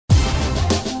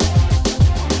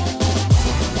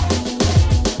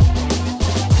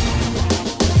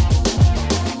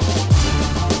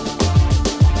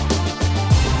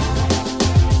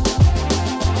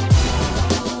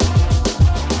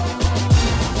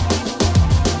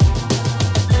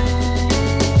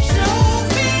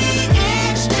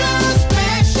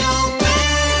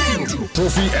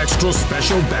Trophy Extra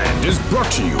Special Band is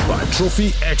brought to you by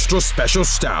Trophy Extra Special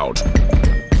Stout.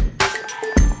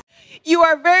 You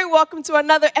are very welcome to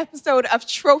another episode of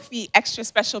Trophy Extra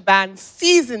Special Band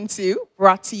Season 2,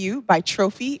 brought to you by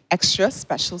Trophy Extra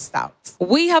Special Stout.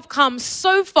 We have come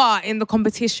so far in the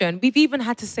competition. We've even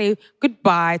had to say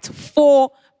goodbye to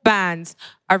 4 bands.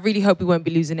 I really hope we won't be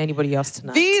losing anybody else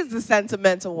tonight. These the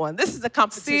sentimental one. This is a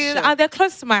competition. See, they're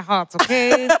close to my heart,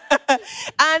 okay?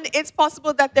 And it's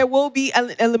possible that there will be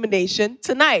an elimination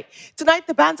tonight. Tonight,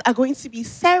 the bands are going to be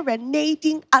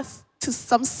serenading us to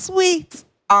some sweet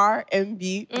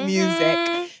R&B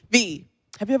music. V,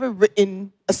 have you ever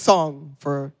written a song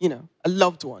for, a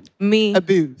loved one? Me. A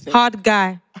boo. Hard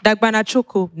guy. Dagbana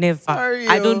Choco. Never. Sorry,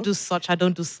 I don't do such.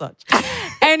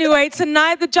 Anyway,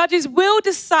 tonight the judges will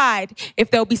decide if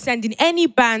they'll be sending any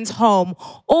bands home,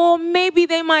 or maybe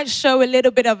they might show a little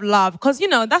bit of love, because,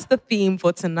 that's the theme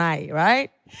for tonight,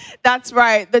 right? That's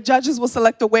right. The judges will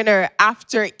select a winner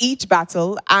after each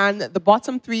battle, and the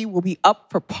bottom 3 will be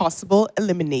up for possible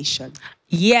elimination.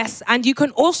 Yes, and you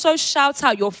can also shout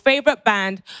out your favorite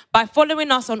band by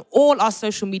following us on all our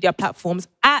social media platforms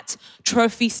at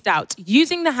Trophy Stout,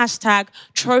 using the hashtag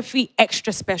Trophy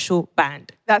Extra Special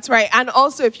Band. That's right. And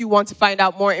also, if you want to find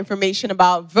out more information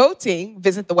about voting,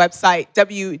 visit the website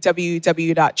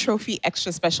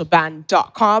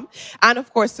www.trophyextraspecialband.com, and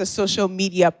of course the social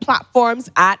media platforms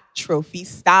at Trophy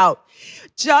Stout.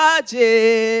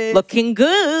 Judges, looking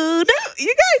good.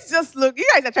 You guys just look. You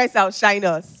guys are trying to outshine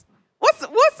us. What's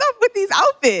up with these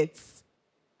outfits?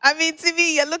 I mean,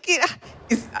 TV, you're looking.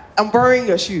 I'm borrowing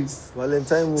your shoes.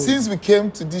 Valentine. Since we came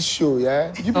to this show,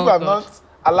 you people have not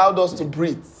allowed us to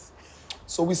breathe.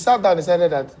 So we sat down and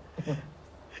decided that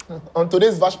on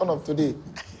today's version of today,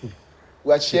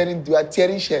 we are tearing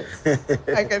shirts.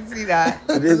 I can see that.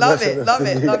 Love it.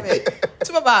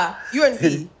 Tubaba, you and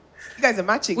me. You guys are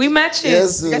matching. We match it.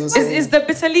 Yes, it's the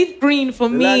bitter leaf green for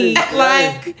me.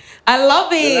 I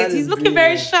love it. He's looking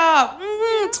very sharp.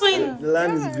 Twin. The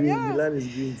land is green. The land is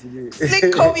green today.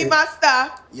 Slick Kobe Master.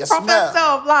 Yes, Professor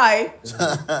of Life.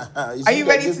 Are you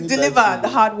ready to deliver the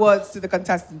hard words to the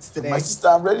contestants today? My sister,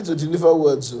 I'm ready to deliver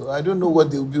words. So I don't know what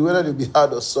they'll be, whether they'll be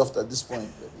hard or soft at this point.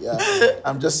 But yeah,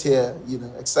 I'm just here,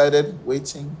 excited,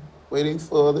 waiting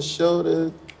for the show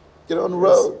to get on the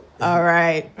road. All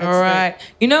right. All right.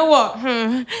 You know what?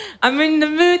 I'm in the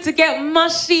mood to get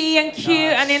mushy and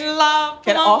cute and in love.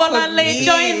 Come on, Bolale,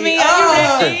 join me. Are you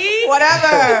ready?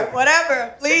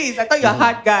 Whatever. Please. I thought you were a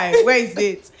hot guy. Where is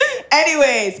it?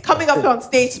 Anyways, coming up on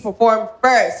stage to perform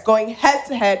first, going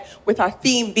head-to-head with our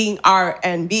theme being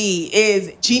R&B,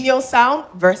 is Genial Sound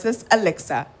versus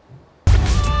Alexa.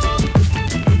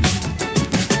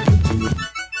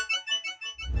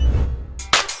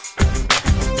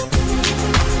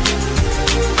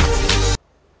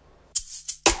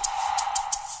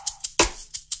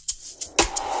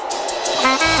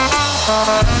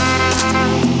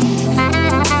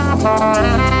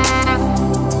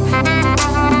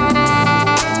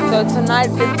 So tonight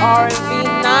is R&B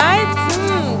night.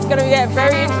 It's gonna get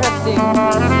very interesting.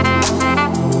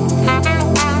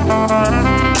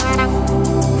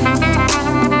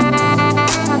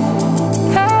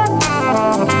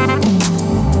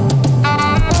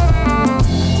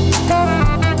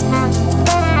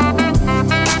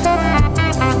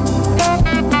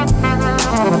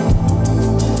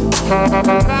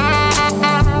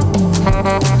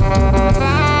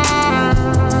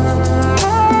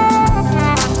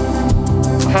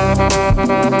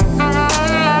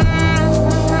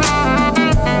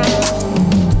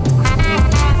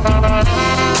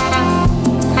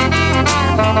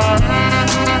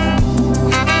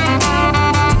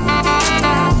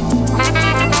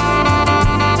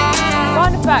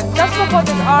 Just because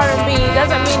it's R&B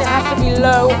doesn't mean it has to be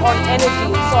low on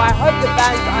energy. So I hope the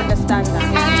bands understand that.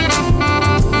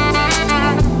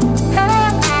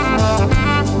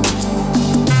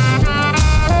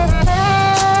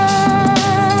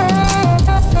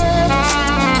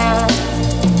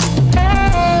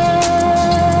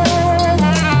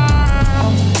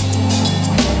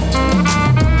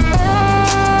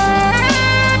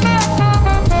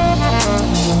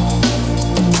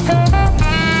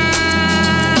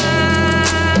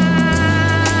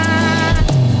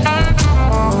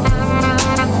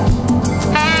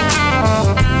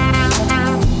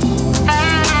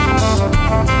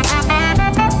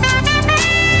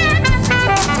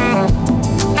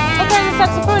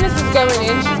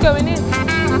 She's going in.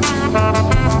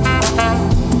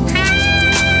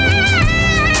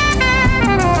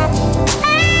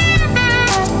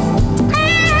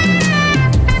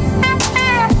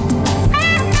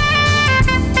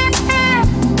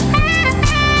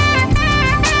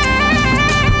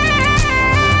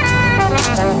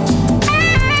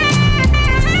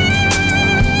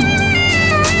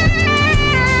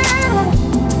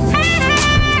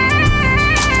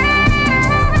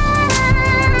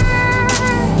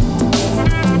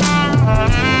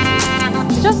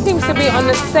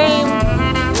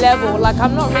 Like,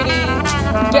 I'm not really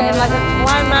getting like a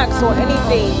climax or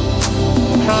anything.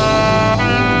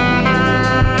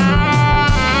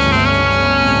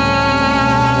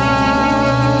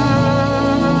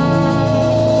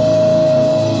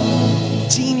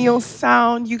 Genial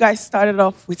sound. You guys started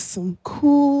off with some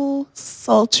cool,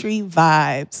 sultry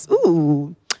vibes.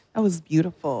 Ooh, that was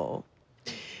beautiful.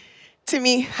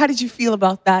 Timmy, how did you feel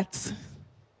about that?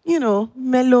 You know,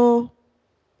 mellow,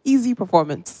 easy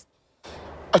performance.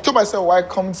 I told myself why I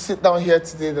come sit down here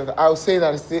today that I'll say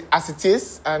that as it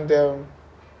is, and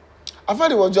I felt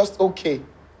it was just okay.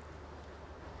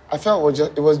 I felt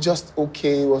it was just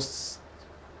okay. It was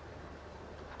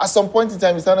at some point in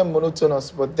time it sounded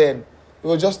monotonous, but then it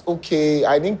was just okay.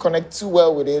 I didn't connect too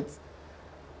well with it,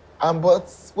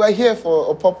 but we're here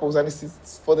for a purpose, and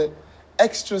it's for the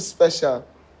extra special.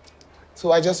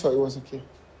 So I just thought it was okay.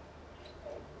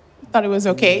 Thought it was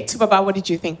okay. Tubaba, what did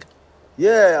you think?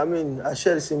 Yeah, I mean, I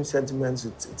share the same sentiments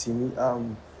with Timmy.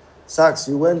 Sax,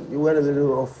 you went a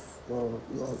little off.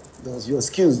 Your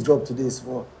skills dropped today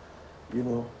small. You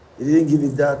know, you didn't give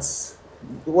it that.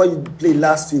 What you played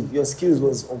last week, your skills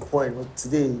was on point, but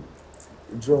today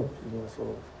it dropped. You know,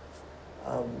 so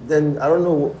then I don't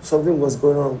know, something was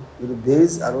going on with the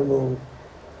bass. I don't know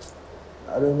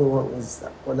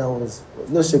what that was.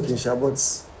 No shaking,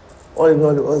 but all in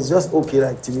all, it was just okay,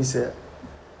 like Timmy said.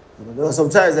 You know, there were some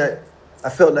times that I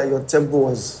felt like your tempo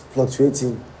was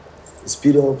fluctuating,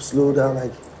 speed up, slow down,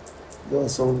 like there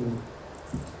was some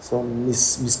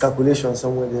miscalculation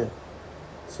somewhere there.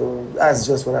 So that's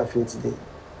just what I feel today.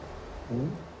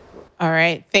 All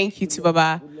right, thank you,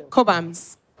 Tubaba.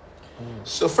 Kobams.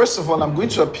 So first of all, I'm going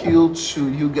to appeal to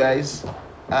you guys,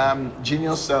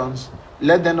 Genial Sounds.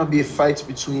 Let there not be a fight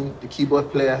between the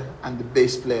keyboard player and the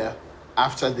bass player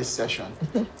after this session,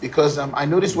 because I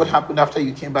noticed what happened after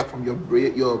you came back from your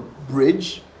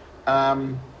bridge.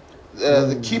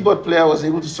 The keyboard player was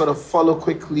able to sort of follow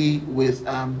quickly with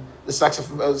the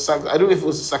saxophone. I don't know if it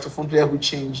was the saxophone player who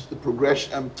changed the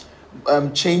progression,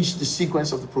 changed the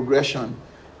sequence of the progression.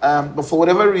 But for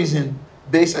whatever reason,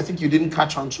 bass, I think you didn't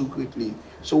catch on too quickly.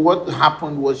 So what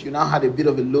happened was you now had a bit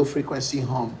of a low frequency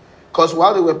hum, because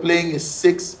while they were playing a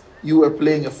 6, you were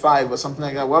playing a 5 or something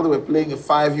like that. While they were playing a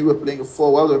 5, you were playing a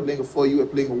 4. While they were playing a 4, you were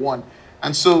playing a 1.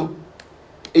 And so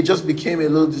it just became a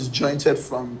little disjointed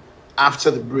from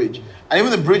after the bridge. And even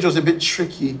the bridge was a bit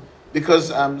tricky because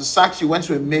the sax, you went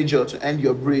to a major to end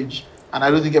your bridge, and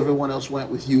I don't think everyone else went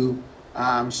with you.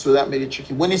 So that made it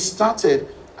tricky. When it started,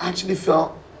 I actually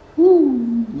felt,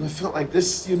 I felt like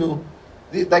this, you know,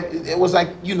 it was like,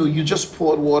 you know, you just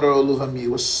poured water all over me. It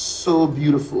was so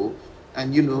beautiful.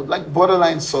 And, you know, like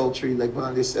borderline sultry, like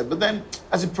Bonale said. But then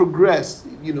as it progressed,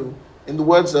 you know, in the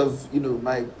words of, you know,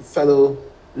 my fellow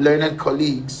learned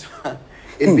colleagues,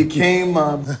 it became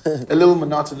a little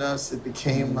monotonous. It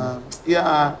became,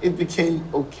 it became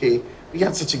okay. We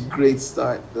had such a great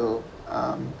start, though.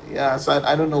 So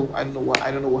I don't know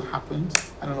what happened.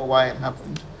 I don't know why it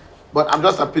happened. But I'm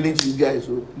just appealing to you guys,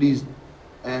 so please,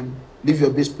 leave your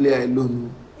bass player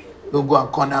alone. Don't go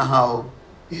and corner how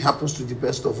it happens to the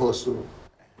best of us. So.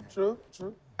 True.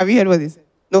 Have you heard what he said?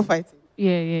 No fighting.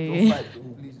 Yeah. Don't fight,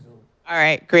 please don't. All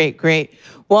right, great.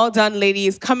 Well done,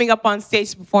 ladies. Coming up on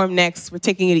stage to perform next, we're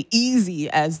taking it easy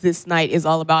as this night is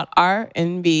all about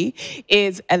R&B,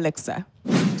 is Alexa.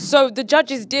 So the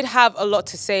judges did have a lot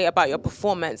to say about your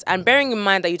performance, and bearing in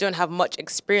mind that you don't have much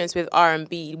experience with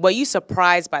R&B, were you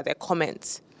surprised by their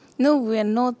comments? No, we're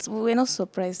not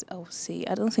surprised, I would say.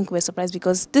 I don't think we're surprised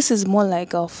because this is more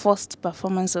like our first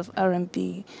performance of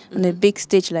R&B on a big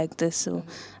stage like this. So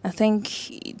I think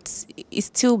it's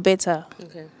still better.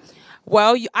 Okay.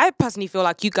 Well, I personally feel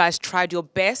like you guys tried your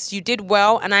best. You did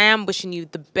well, and I am wishing you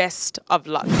the best of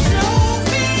luck.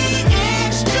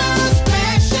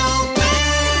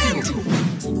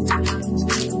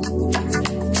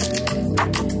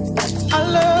 I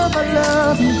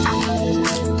love you.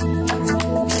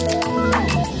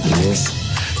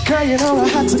 Girl, you know I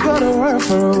had to go to work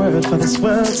for a word for this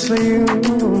world's for you.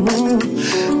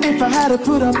 If I had to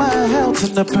put up my health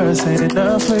in the purse, ain't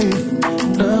enough for you.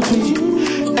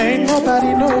 Ain't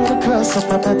nobody know the curse of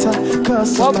my matter. Well,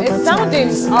 it sounded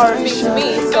R&B to me,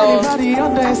 so... Anybody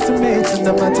underestimating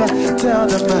the matter, tell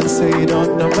the man so you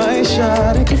don't know my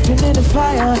shot. If you need a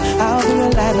fire, I'll be a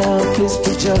lighter. Please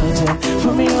be judging,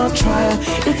 put me on trial.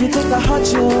 If you think I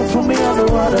hurt you, put me on the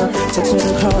water. Take me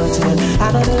to continent.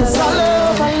 I know this. I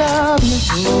love you.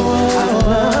 I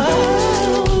love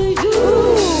you.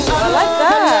 I like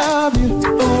that. I love you.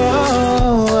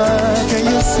 Can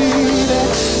you see that?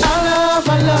 I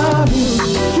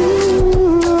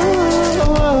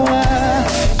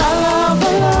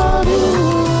love you.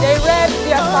 They read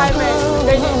the assignment.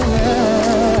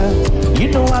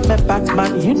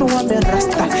 You know I'm a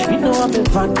rasta, you know I'm a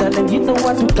vandal, and you know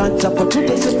I do ganja, but you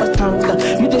dey shake my counter,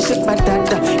 you dey shake my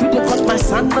dada, you dey cut my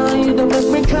sana, you dey make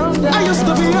me calm down. I used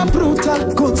to be a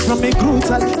brutal, goods from me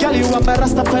brutal. Girl, you are my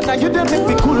rasta penna, you dey make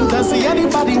me cool down. See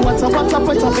anybody want a better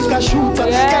make a shooter. Girl,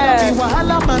 be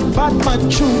wahala man, bad man,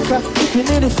 chuka. If you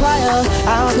need a fire,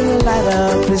 I'll be a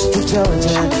lighter. Please put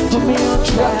Georgia, put me on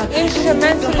trial.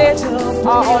 Instrumentalists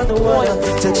are on the point.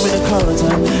 Take me to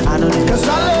culture, I know that. Cause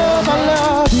I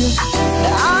love you.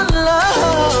 I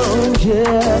love,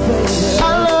 yeah, baby. I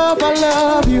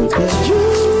love you. You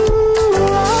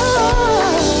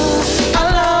are. I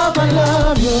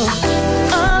love you.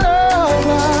 I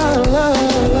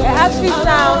love. It actually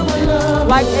sounds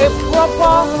like a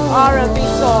proper R&B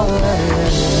song.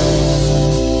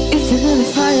 If you need a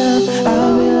fire,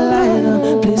 I'll be a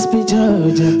lighter. Please be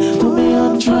Georgia, put me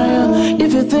on trial.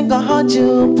 If you think I hurt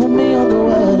you, put me on the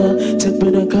water. Take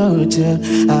me to culture,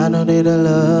 I don't need a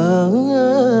love.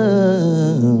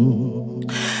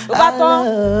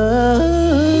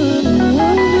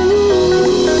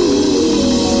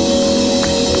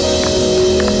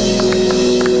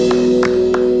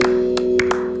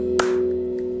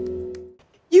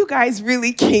 You guys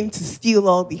really came to steal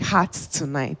all the hearts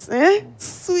tonight, eh?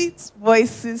 Sweet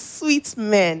voices, sweet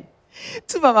men.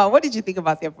 Tubaba, what did you think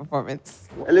about their performance?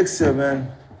 Elixir,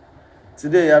 man.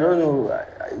 Today, I don't know.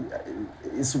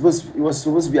 It was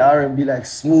supposed to be R&B, like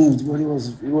smooth, but it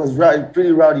was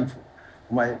pretty rowdy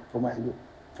for my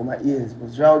ears. It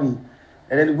was rowdy,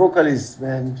 and then the vocalist,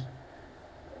 man.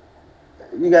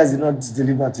 You guys did not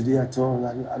deliver today at all.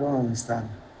 I don't understand.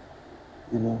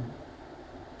 You know,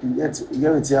 you get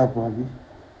it here, probably.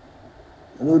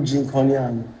 I know gin coney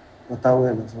and water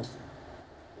well or something.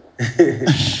 I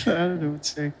don't know what to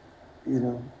say. You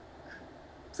know.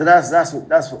 So that's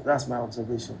my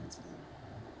observation today.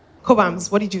 Kobams,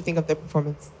 what did you think of their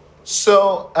performance?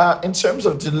 So, in terms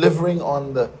of delivering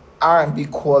on the R&B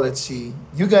quality,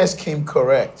 you guys came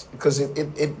correct because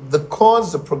the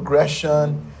chords, the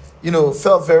progression, you know,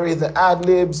 felt very, the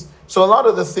ad-libs. So a lot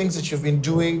of the things that you've been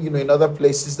doing, you know, in other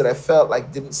places that I felt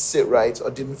like didn't sit right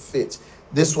or didn't fit,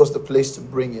 this was the place to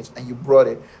bring it, and you brought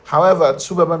it. However,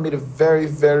 Tubaba made a very,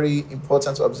 very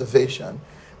important observation.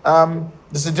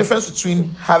 There's a difference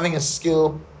between having a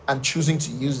skill and choosing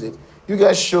to use it. You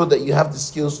guys showed that you have the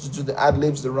skills to do the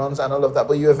ad-libs, the runs, and all of that,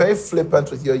 but you were very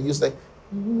flippant with your use, like,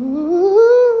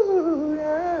 ooh,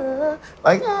 yeah.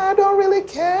 Like, I don't really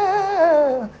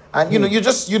care. And, you know, you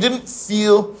didn't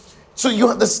feel, so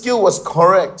the skill was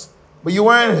correct, but you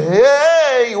weren't,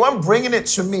 hey, you weren't bringing it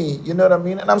to me, you know what I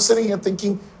mean? And I'm sitting here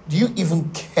thinking, do you even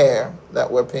care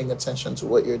that we're paying attention to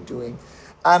what you're doing?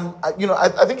 And, you know,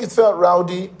 I think it felt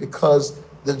rowdy because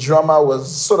the drummer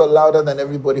was sort of louder than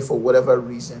everybody for whatever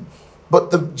reason. But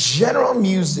the general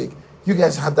music, you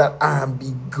guys had that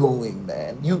R&B going,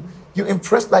 man. You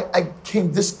impressed, like I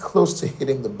came this close to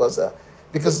hitting the buzzer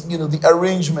because, you know, the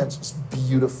arrangement was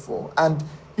beautiful. And,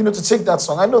 you know, to take that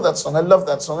song, I know that song, I love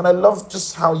that song, and I love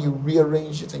just how you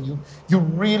rearranged it and you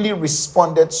really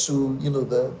responded to, you know,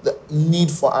 the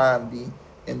need for R&B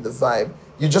in the vibe.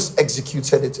 You just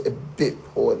executed it a bit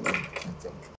poorly, I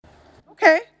think.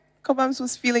 Okay, Kobams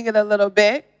was feeling it a little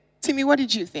bit. Timmy, what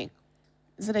did you think?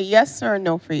 Is it a yes or a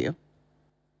no for you?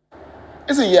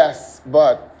 It's a yes,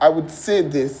 but I would say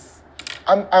this.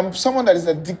 I'm someone that is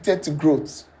addicted to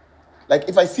growth. Like,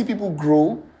 if I see people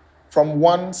grow from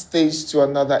one stage to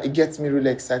another, it gets me really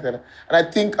excited. And I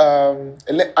think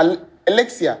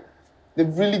Alexia,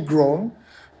 they've really grown.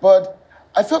 But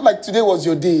I felt like today was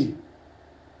your day.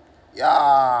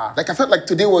 Yeah. Like, I felt like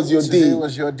today was your day. Today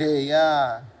was your day,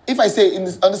 yeah. If I say, on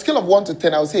the scale of 1 to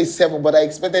 10, I would say 7, but I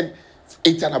expected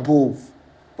 8 and above.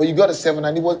 But you got a 7,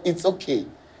 and it's okay.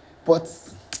 But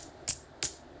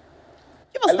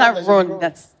give us that run.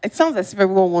 It sounds as if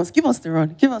everyone wants. Give us the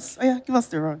run. Give us the run.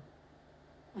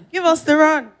 Give us the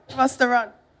run. Give us the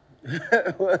run.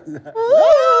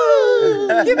 Ooh,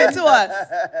 give it to us.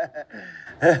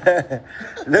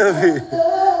 Love you.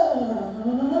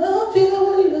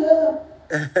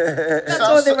 That's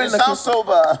what they were looking for. Sounds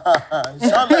sober.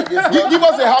 Sound like give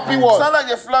us a happy one. Sound like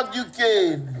a flogged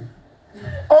UK.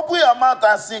 Open your mouth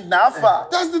and sing, Nafa.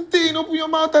 That's the thing. Open your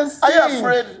mouth and sing. Are you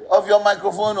afraid of your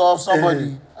microphone or of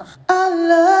somebody? I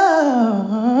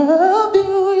love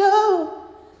you, yo.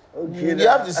 Okay, You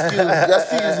have the skill. You're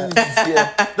still using it this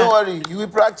year. Don't worry. You will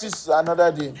practice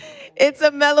another day. It's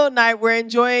a mellow night. We're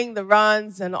enjoying the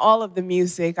runs and all of the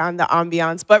music and the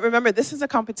ambiance. But remember, this is a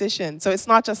competition, so it's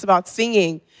not just about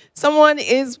singing. Someone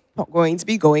is going to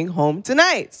be going home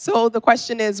tonight. So the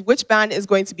question is, which band is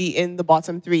going to be in the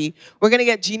bottom 3? We're going to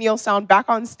get Genial Sound back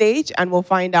on stage, and we'll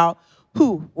find out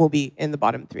who will be in the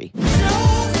bottom 3.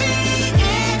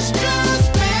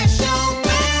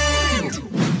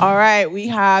 All right, we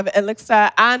have Elixir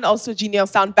and also Genial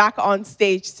Sound back on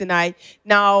stage tonight.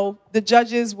 Now, the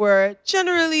judges were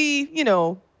generally,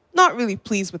 not really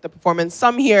pleased with the performance,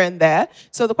 some here and there.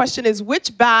 So the question is,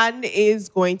 which band is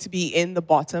going to be in the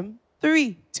bottom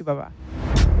 3, Tubaba?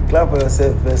 Clap for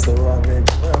yourself first of all, man.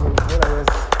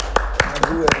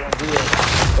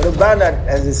 But the band that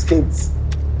has escaped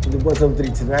to the bottom 3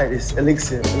 tonight is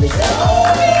Elixir.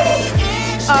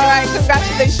 All right,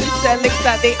 congratulations to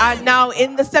Elixir. They are now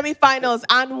in the semi-finals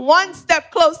and one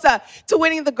step closer to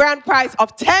winning the grand prize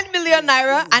of 10 million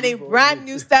naira and a brand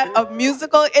new set of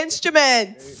musical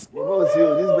instruments.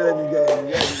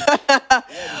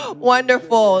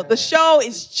 Wonderful. The show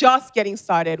is just getting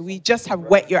started. We just have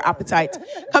whet your appetite.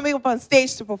 Coming up on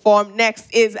stage to perform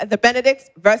next is The Benedicts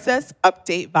versus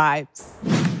Update Vibes.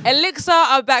 Elixir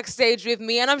are backstage with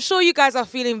me, and I'm sure you guys are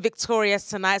feeling victorious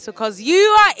tonight because you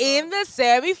are in the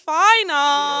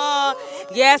semi-final.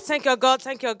 Yes, thank your God,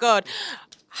 thank your God.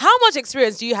 How much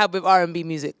experience do you have with R&B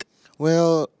music?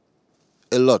 Well,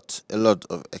 a lot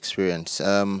of experience.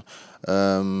 R&B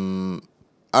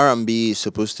is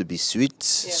supposed to be sweet,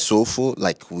 soulful,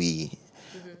 like we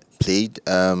played.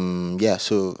 Yeah,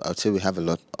 so I would say we have a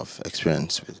lot of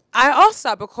experience with. I asked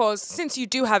that because since you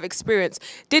do have experience,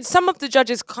 did some of the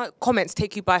judges' comments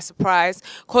take you by surprise?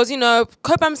 Because,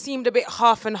 Kobam seemed a bit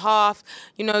half and half.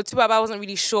 Tubaba wasn't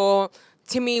really sure.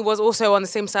 Timmy was also on the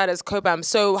same side as Kobam.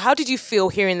 So how did you feel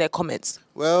hearing their comments?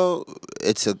 Well,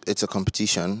 it's a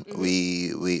competition.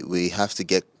 We have to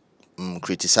get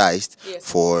criticized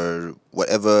for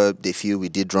whatever they feel we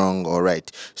did wrong or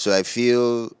right. So I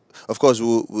feel, of course,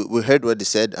 we heard what they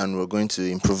said and we're going to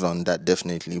improve on that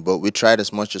definitely. But we tried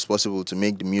as much as possible to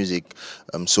make the music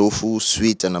soulful,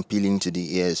 sweet, and appealing to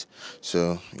the ears.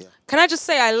 So yeah. Can I just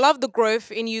say I love the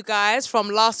growth in you guys from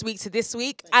last week to this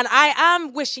week, and I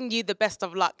am wishing you the best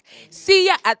of luck. See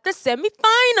ya at the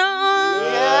semi-final.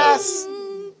 Yes.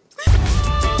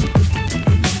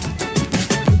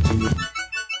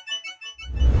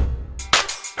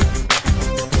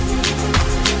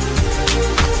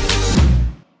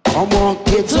 Ọmọ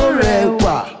kẹtọ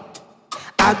rẹwà,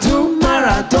 adùn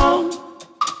marathon,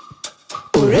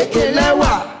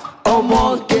 òrékelẹ́wà,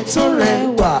 ọmọ kẹtọ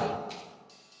rẹwà.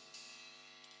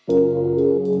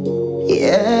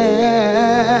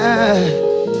 Yeah.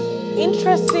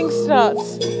 Interesting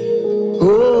starts. Yeah.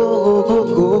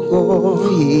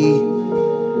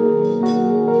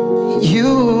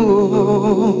 You,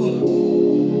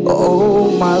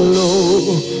 oh my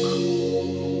Lord.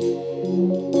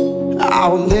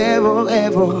 I'll never,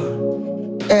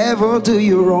 ever do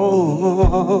you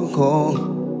wrong.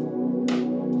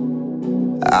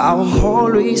 I'll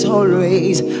always do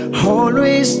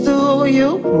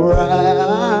you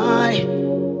right.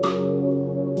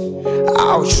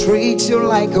 I'll treat you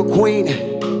like a queen.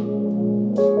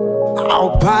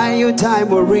 I'll buy you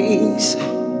diamond rings.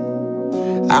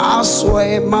 I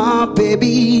swear, my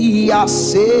baby, I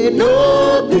say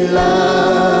no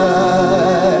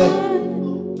lie.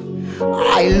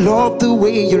 I love the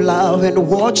way you love and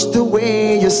watch the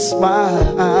way you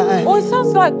smile. Oh, it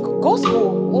sounds like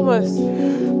gospel, almost.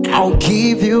 I'll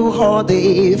give you all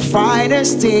the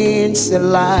finest things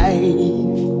in life.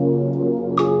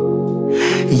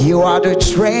 You are the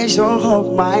treasure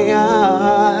of my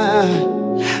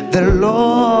heart, the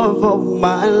love of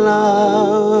my life,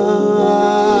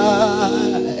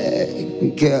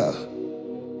 girl.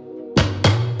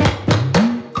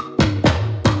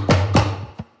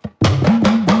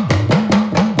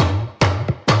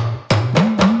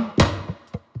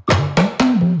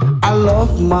 I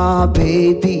love my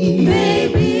baby.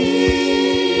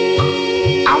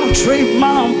 I'll treat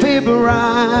my baby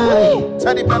right.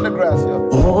 Teddy Pendergrass, yo.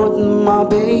 Hold my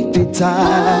baby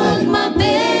tight. Hold my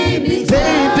baby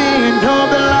tight. Baby, don't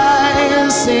be lying.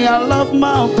 Say I love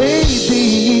my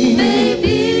baby.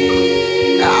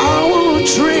 Baby, I will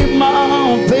treat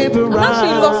my baby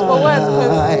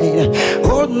right.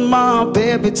 Hold my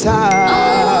baby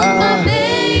tight. hold my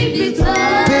baby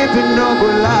tight. Baby, no go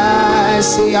lie.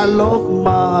 Say I love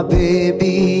my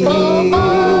baby.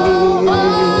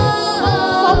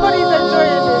 Somebody's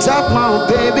enjoying it. Top my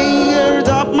baby,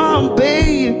 top my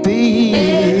baby.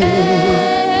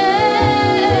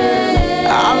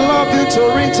 I love you,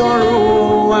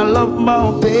 Toritoro. I love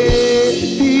my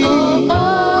baby.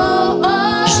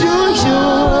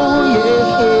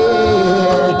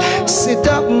 Yeah. Sit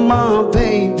up, my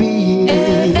baby.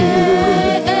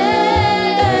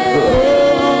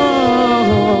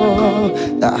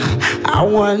 I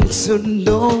want to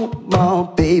know my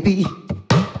baby.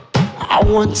 I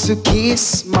want to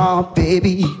kiss my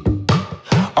baby.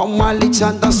 Oh, my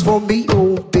little that's for me,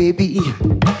 oh baby.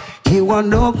 You want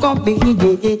wanna know, come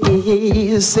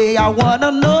me, say I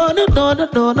wanna know, no, no, no,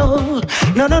 no, no,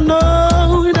 no, no,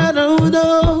 no, no, no,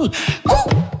 no.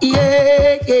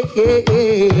 Yeah, yeah,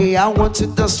 yeah, yeah. I want to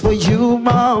dance for you,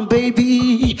 my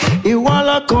baby. You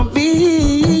wanna come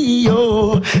me,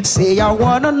 yo. Say I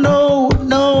wanna know,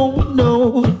 no,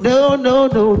 no, no, no,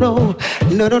 no, no, no,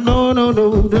 no, no, no, no,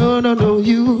 no, no, no,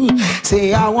 you.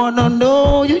 Say I wanna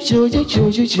know you,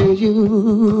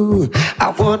 you. I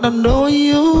wanna know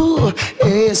you.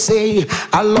 Hey, say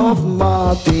I love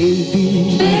my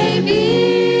baby.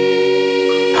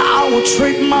 I will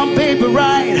treat my baby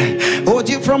right. Hold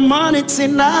you from morning to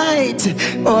night.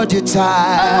 Hold you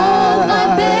tight. Oh,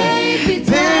 my baby,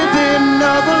 baby,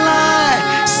 not gonna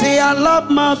lie. Say I love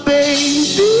my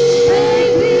baby.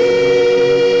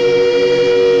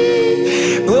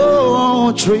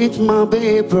 Oh, treat my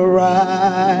baby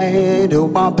right. Oh,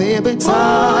 my baby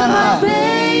tight.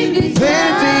 Baby,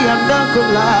 I'm not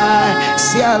gonna lie.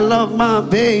 Say I love my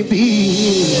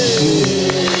baby.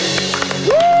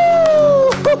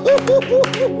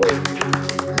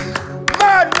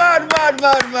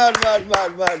 Mad.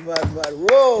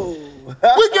 Whoa.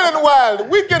 Wicked and wild.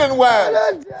 Wicked and wild.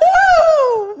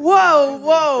 Woo!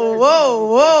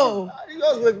 Whoa. You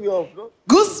just wake me up, no?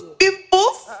 Goose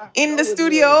pimples in the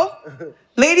studio.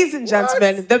 Ladies and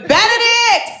gentlemen, the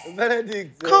Benedicts!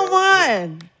 Benedict. Come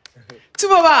on.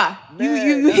 Tubaba,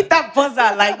 you hit that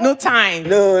buzzer like no time.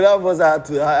 No, that was I had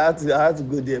to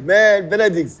go there. Man,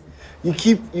 Benedict, you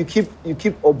keep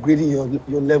upgrading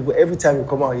your level. Every time you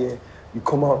come out here, you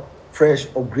come out fresh,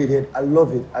 upgraded. I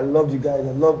love it. I love you guys.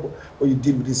 I love what you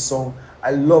did with this song.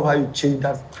 I love how you changed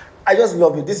that. I just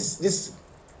love it. This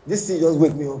thing just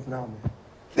wake me up now, man.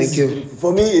 Thank you.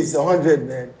 For me, it's 100,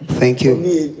 man. Thank you. For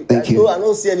me, Thank you. I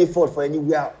don't see any fault for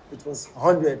anywhere. It was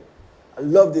 100. I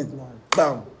loved it, man.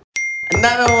 Bam.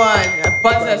 Another one, a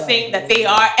buzzer saying that they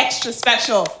are extra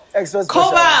special. Extra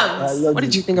special. Cobams, what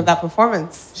did you think of that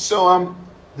performance? So,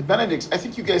 the Benedicts, I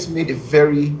think you guys made a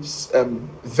very,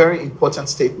 very important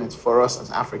statement for us as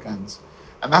Africans.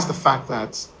 And that's the fact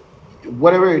that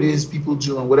whatever it is people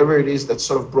do and whatever it is that's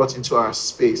sort of brought into our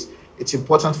space, it's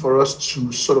important for us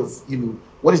to sort of,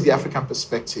 what is the African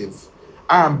perspective?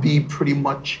 R&B pretty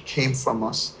much came from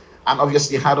us. And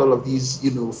obviously had all of these,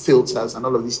 filters and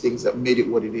all of these things that made it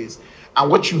what it is. And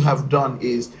what you have done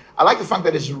is, I like the fact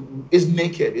that it's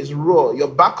naked, it's raw. Your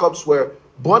backups were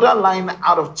borderline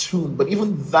out of tune, but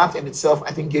even that in itself,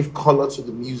 I think, gave color to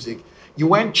the music. You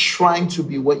weren't trying to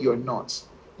be what you're not.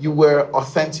 You were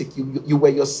authentic. You were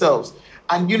yourselves.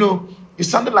 And, you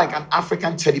sounded like an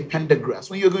African Teddy Pendergrass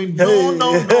when you're going, no. I'm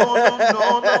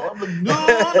like, no.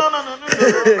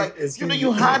 Like,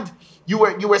 you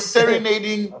were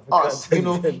serenading us.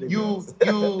 You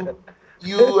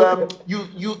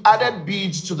added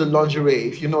beads to the lingerie,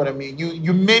 if you know what I mean.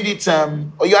 You made it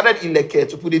or you added ileke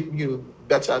to put it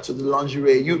better to the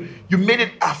lingerie. You made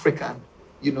it African,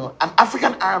 and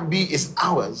African R&B is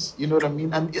ours, you know what I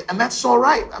mean? And that's all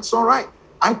right. That's all right.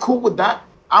 I'm cool with that.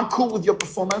 I'm cool with your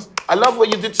performance. I love what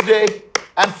you did today.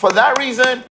 And for that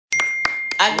reason,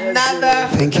 another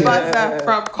buzzer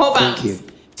from Cobams. Thank you.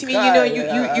 Timmy,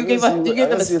 you gave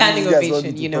them a standing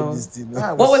ovation,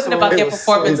 What was it about their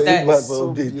performance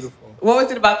What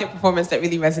was it about their performance that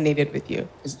really resonated with you?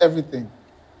 It's everything.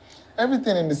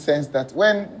 Everything in the sense that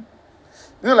when,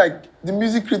 like the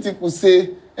music critic will say,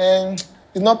 it's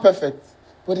not perfect,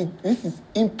 but this is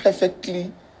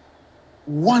imperfectly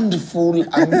wonderful,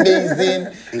 amazing.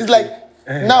 It's like,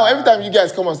 now every time you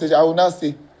guys come on stage, I will now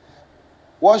say,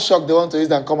 what shock they want to use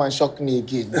and come and shock me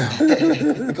again.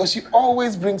 Because you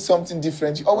always bring something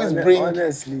different. You always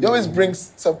bring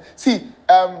some. See,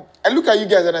 I look at you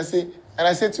guys and I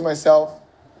say to myself,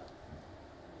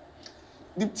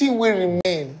 the thing will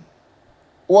remain.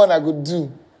 What I could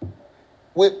do,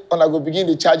 when I go begin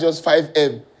to charge us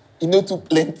 5M, too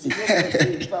plenty.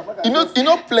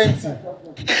 Plenty.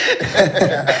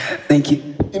 Thank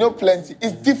you. Plenty.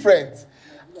 It's different.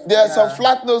 There are some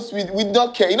flat notes we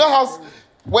don't care. How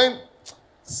when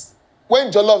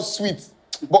jollof sweet,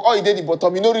 but all you did the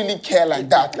bottom, you don't really care like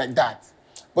that.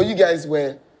 But you guys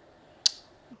were.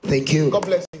 Thank you. God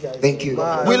bless you guys. Thank you.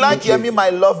 we like Yemi, my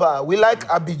lover. We like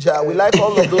Abidja. We like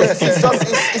all of those. It's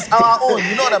our own.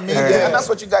 You know what I mean? Yeah. And that's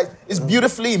what you guys. It's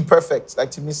beautifully imperfect,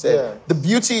 like Timmy said. Yeah. The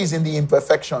beauty is in the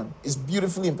imperfection. It's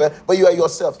beautifully imperfect, but you are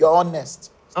yourself. You're honest.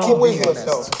 Keep being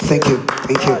yourself. Thank you.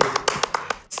 Thank you.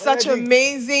 Such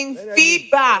amazing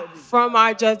feedback from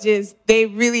our judges. They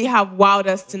really have wowed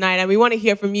us tonight, and we want to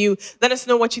hear from you. Let us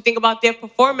know what you think about their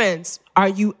performance. Are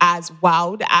you as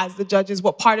wowed as the judges?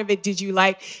 What part of it did you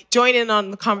like? Join in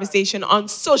on the conversation on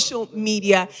social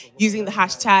media using the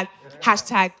hashtag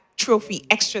Trophy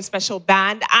Extra Special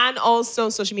Band, and also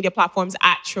social media platforms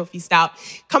at Trophy Stout.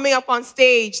 Coming up on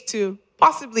stage to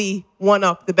possibly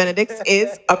one-up the Benedicts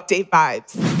is Update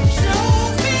Vibes.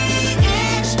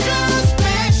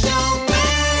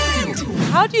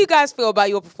 How do you guys feel about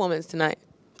your performance tonight?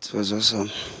 It was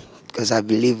awesome. Because I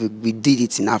believe we did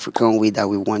it in African way that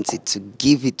we wanted to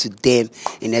give it to them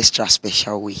in extra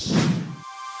special way.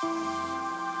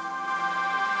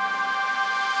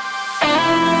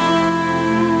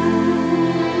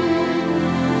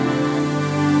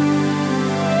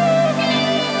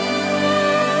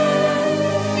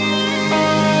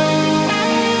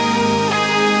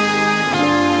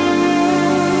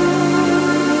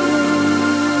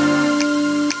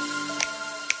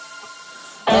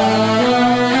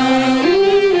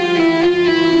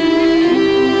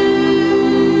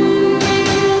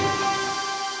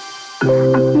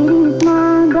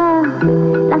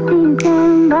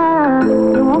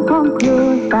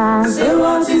 Say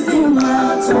what is the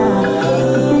matter?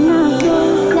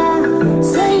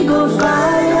 Say go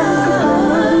fire.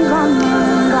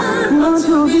 Want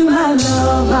to be my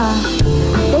lover.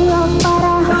 Say your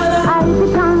father, I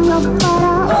become your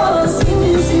father. Oh, see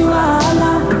me, see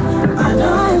wahala. I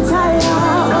don't tire.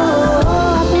 Oh,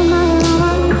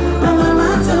 my mama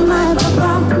tell my papa.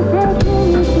 Say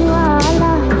me, see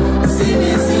wahala. See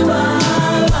me, see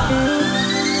wahala.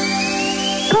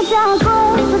 Put your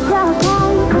goals, put your goals.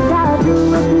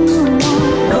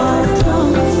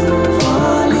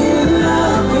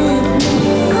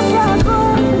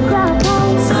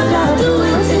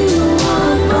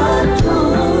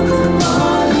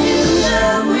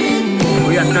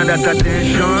 That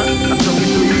attention, I'm talking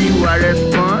to you, you are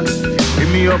respond. Give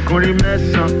me your curry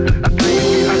messon.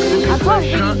 I can't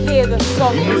really hear the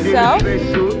song itself.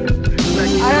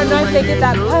 I don't know if they did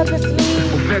that purposely,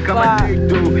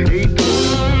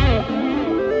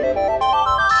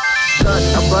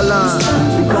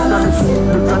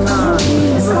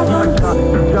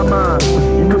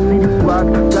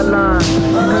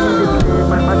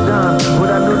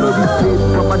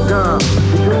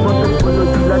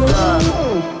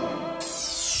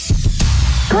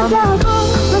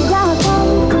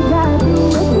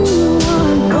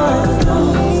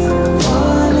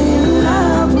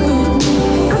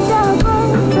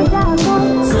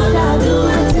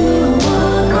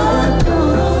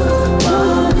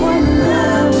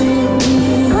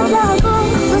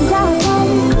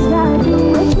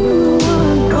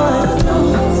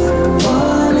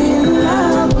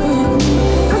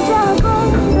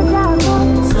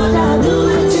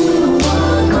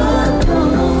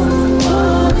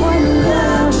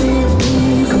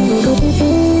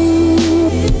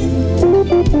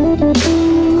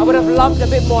 I would have loved a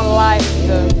bit more life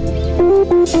though.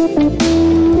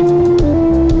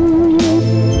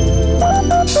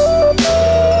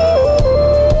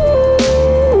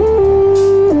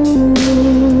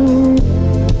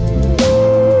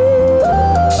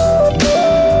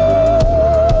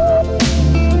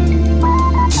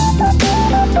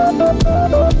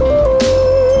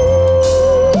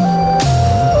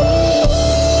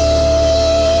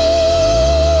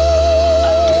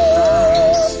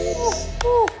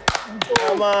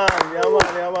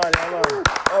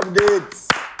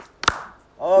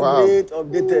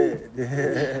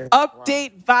 Updated.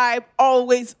 Update Vibe,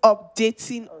 always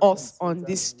updating us on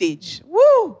this stage.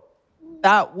 Woo!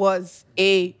 That was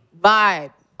a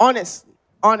vibe.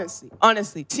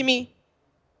 Honestly. Timmy,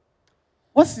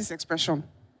 what's this expression?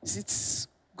 Is it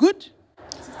good?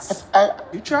 Is it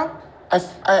neutral?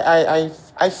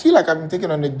 I feel like I've been taken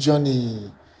on a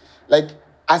journey. Like,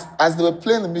 as they were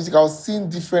playing the music, I was seeing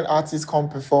different artists come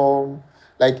perform.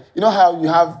 Like, you know how you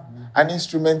have an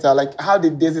instrumental, like how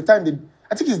there's a time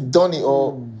I think it's Donny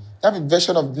or they have a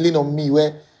version of Lean on Me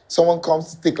where someone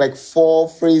comes to take like 4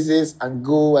 phrases and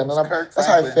go and that's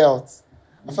how I felt.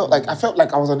 I felt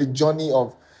like I was on the journey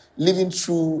of living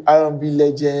through R&B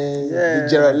legends, the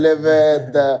Gerard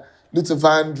Levitt, the Luther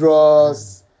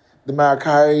Vandross, the Mariah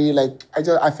Carey. Like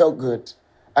I felt good,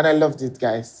 and I loved it,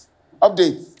 guys.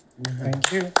 Update.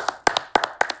 Thank you.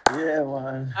 Yeah,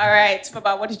 man. All right,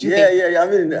 Baba, what did you think? Yeah. I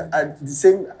mean,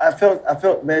 I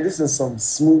felt, man, this is some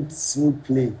smooth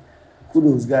play.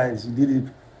 Kudos, guys. You did it,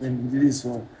 man. You did this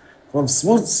one. From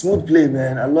smooth play,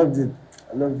 man. I loved it.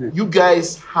 You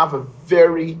guys have a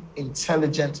very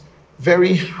intelligent,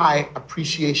 very high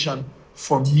appreciation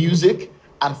for music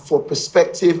and for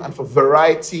perspective and for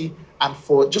variety and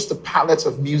for just the palette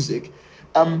of music.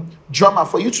 Drummer,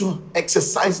 for you to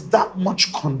exercise that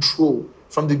much control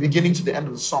from the beginning to the end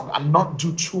of the song and not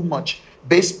do too much,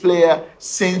 bass player,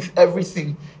 synth,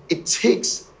 everything, it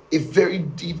takes a very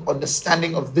deep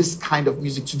understanding of this kind of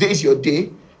music. Today is your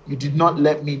day. You did not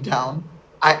let me down.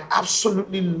 I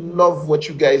absolutely love what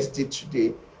you guys did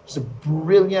today. It's a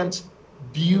brilliant,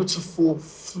 beautiful,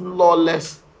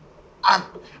 flawless. I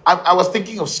was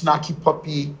thinking of Snarky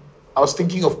Puppy. I was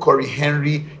thinking of Corey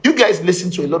Henry. You guys listen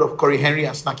to a lot of Corey Henry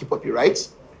and Snarky Puppy, right?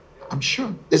 I'm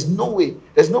sure. There's no way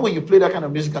you play that kind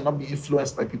of music and not be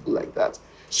influenced by people like that.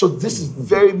 So this is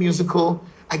very musical.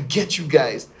 I get you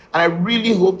guys. And I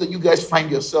really hope that you guys find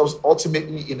yourselves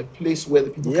ultimately in a place where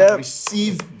the people can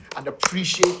receive and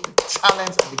appreciate the talent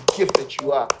and the gift that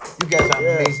you are. You guys are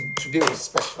amazing. Today was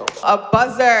special. A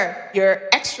buzzer, your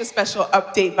extra special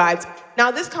update vibes.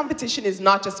 Now, this competition is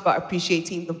not just about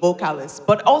appreciating the vocalists,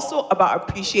 but also about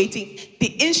appreciating the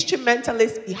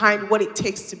instrumentalists behind what it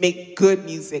takes to make good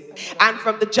music. And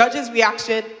from the judges'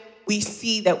 reaction, we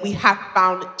see that we have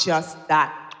found just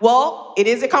that. Well, it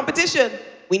is a competition.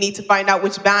 We need to find out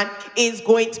which band is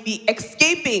going to be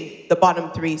escaping the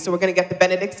bottom three. So we're going to get the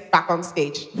Benedicts back on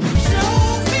stage.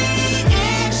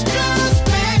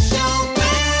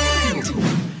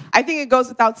 I think it goes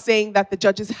without saying that the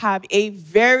judges have a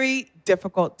very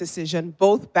difficult decision.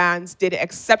 Both bands did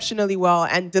exceptionally well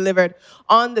and delivered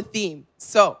on the theme.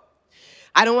 So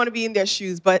I don't want to be in their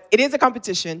shoes, but it is a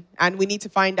competition, and we need to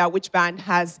find out which band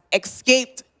has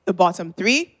escaped the bottom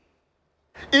three.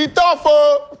 It's tough,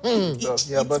 oh.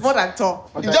 It's more than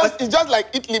tough. It's just like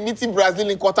Italy meeting Brazil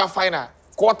in quarter-final.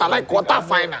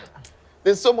 Quarter-final.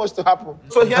 There's so much to happen.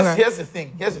 So here's the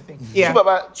thing. Yeah.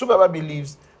 Chubaba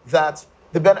believes that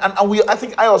I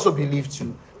think I also believe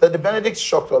too, that the Benedicts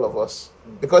shocked all of us.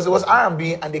 Because it was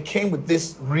R&B and they came with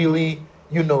this really,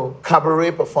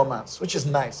 cabaret performance, which is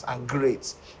nice and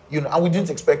great. And we didn't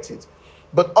expect it.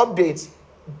 But Updates,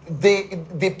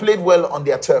 they played well on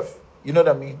their turf. You know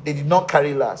what I mean? They did not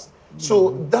carry last.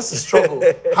 So that's the struggle.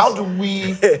 How do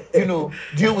we,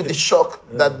 deal with the shock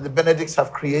that the Benedicts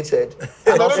have created?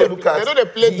 And also look at they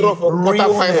play draw for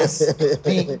realness,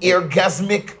 the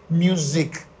orgasmic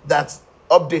music that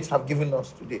Updates have given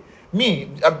us today.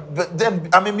 But then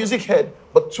I'm a music head,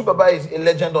 but Chubaba is a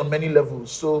legend on many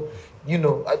levels. So,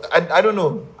 I don't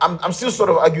know. I'm still sort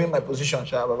of arguing my position,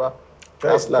 Baba.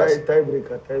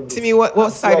 Tiebreaker. Timmy,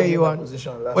 what side are you on?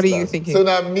 What are you thinking? So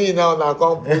now I can't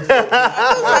put.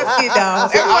 Let's sit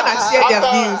down. Everyone has shared their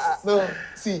views. No,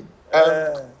 see,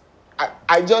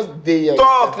 I just dare.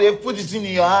 Talk. They put it in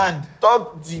your hand.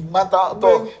 Talk the matter.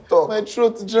 Talk. My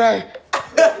throat dry.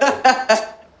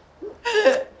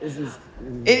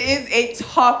 It is a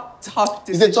tough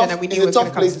decision, and we need a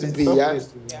tough place to be. Yeah,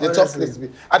 the tough place to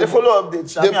be. I dey follow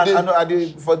updates. I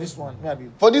do for this one.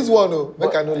 For this one, no,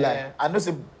 make I no lie. I know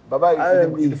say Baba,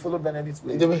 you follow Benedict.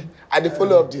 I dey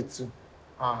follow updates too.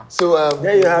 So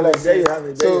there you have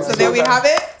it. So there we have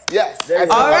it. Yes.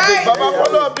 All right. Baba,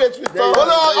 follow updates with us.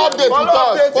 Follow updates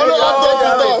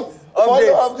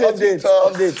with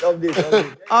us.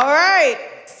 Update. All right.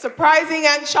 Surprising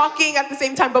and shocking at the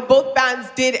same time, but both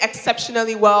bands did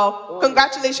exceptionally well.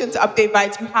 Congratulations to Update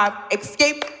Vibes. You have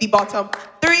escaped the bottom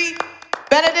three.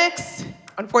 Benedicts,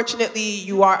 unfortunately,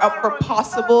 you are up for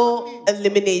possible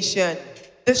elimination.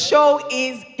 The show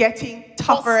is getting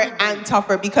tougher and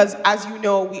tougher because, as you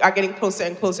know, we are getting closer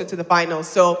and closer to the finals.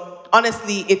 So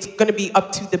honestly, it's going to be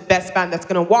up to the best band that's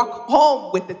going to walk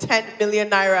home with the 10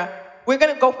 million naira. We're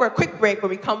going to go for a quick break.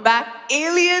 When we come back,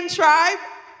 Alien Tribe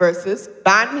versus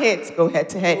Band Hits go head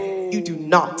to head. You do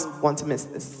not want to miss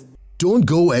this. Don't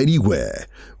go anywhere.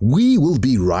 We will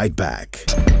be right back.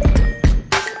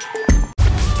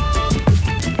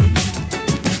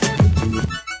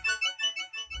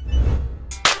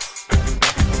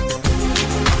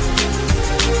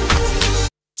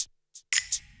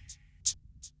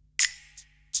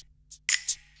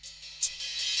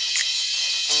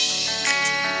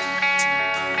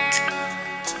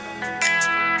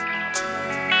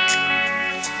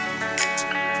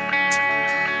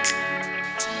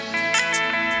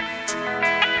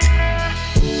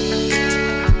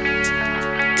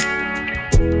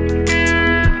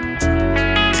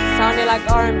 Like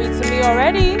R&B to me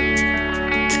already.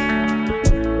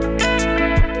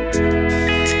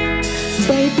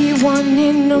 Baby, 1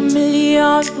 in a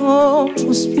million, oh,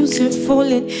 most beautiful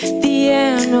in the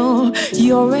end, oh,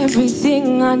 you're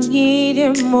everything I need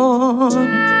and more.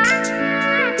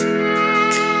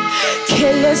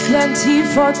 Killers plenty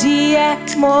for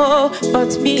the more,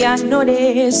 but me I know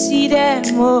they see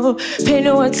them more. Pay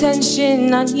no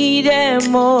attention, I need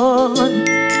them more.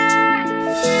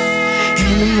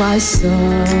 My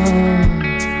song,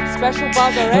 special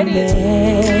buzz already.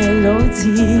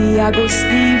 Melody, I go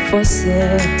sleep for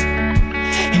sale.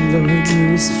 And the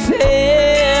news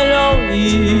fell on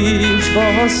me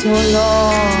for so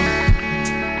long.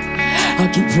 I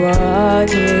keep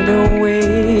running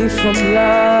away from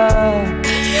love.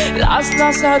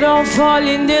 Last, I don't fall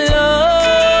in the love.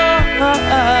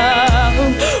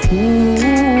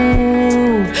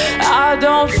 Ooh, I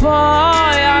don't fall,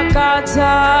 I got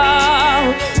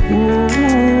out. Ooh,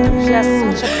 she has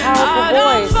such a powerful I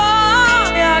don't voice.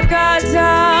 fall, I got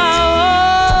out.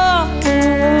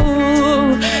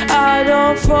 Ooh, I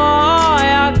don't fall,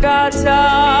 I got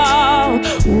out.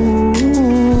 Ooh.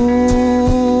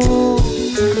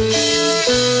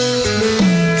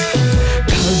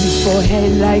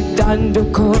 Forehead like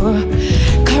Dandoko,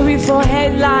 carry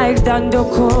forehead like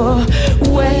Dandoko.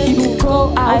 Where you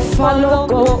go, I follow,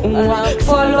 go,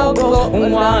 follow, go,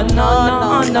 na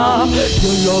na na.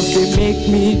 Your love they make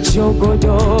me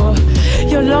jogodo.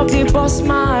 Your love they bust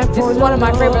my polo. This is one of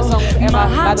my favorite songs ever, my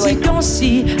by the way. don't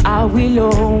see, I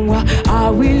will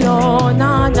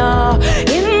na na.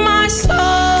 In my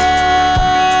soul.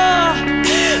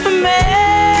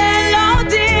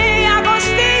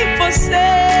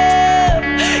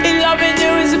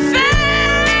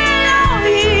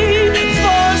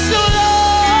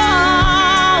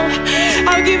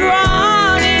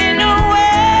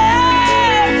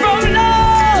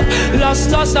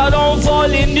 Lost, I don't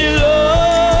fall in the love.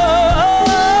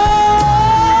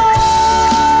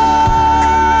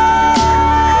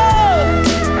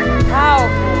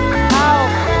 Powerful,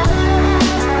 powerful.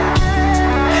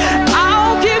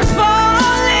 I'll keep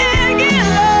falling in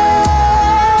love.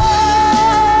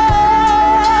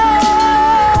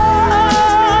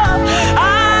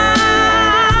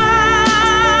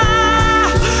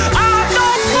 I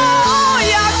don't fall,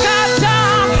 ya got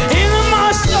down in my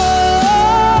soul.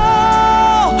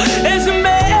 It's a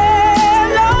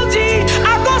melody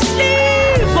I go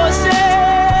sleep for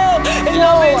sale. And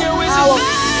loving you is a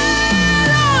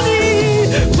melody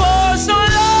for so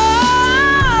long.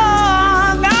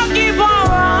 I'll keep on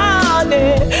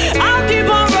running, I'll keep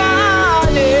on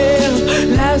running.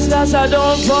 Last, I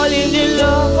don't fall in the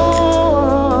love.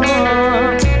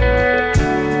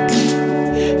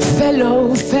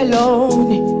 Fellow, fellow.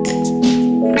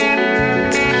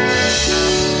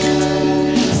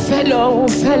 Fellow,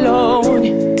 fellow,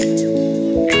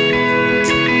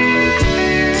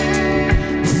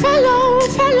 fellow,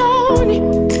 fellow,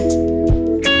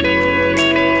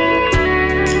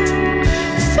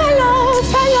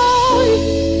 fellow,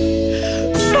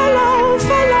 fellow,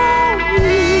 fellow.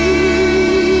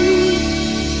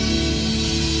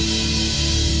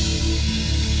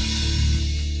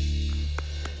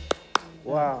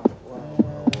 Wow.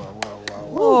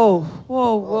 Whoa,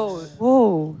 whoa, whoa,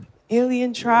 whoa.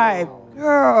 Alien Tribe.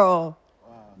 Girl.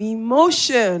 The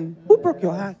emotion. Who broke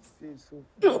your heart?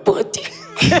 Nobody.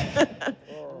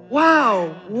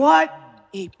 Wow, what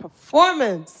a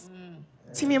performance.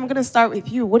 Timmy, I'm going to start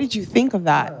with you. What did you think of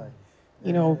that,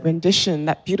 rendition,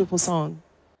 that beautiful song?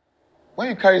 When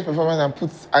you carry this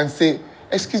performance and say,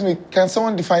 excuse me, can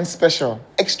someone define special,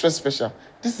 extra special?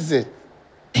 This is it.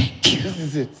 Thank you. This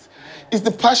is it. It's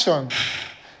the passion.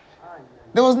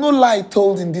 There was no lie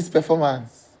told in this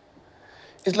performance.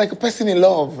 It's like a person in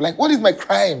love. Like, what is my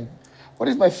crime? What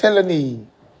is my felony?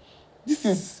 This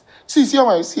is, see all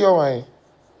my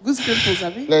goose pimples,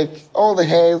 have you? Like all the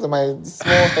hairs on my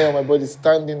small hair on my body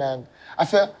standing, and I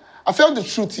felt the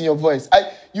truth in your voice.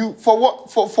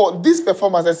 For this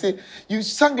performance, I say you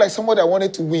sang like somebody I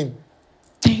wanted to win.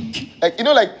 Thank you.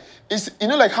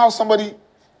 Like how somebody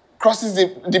crosses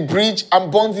the bridge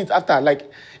and burns it after. Like,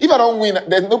 if I don't win,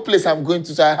 there's no place I'm going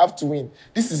to, so I have to win.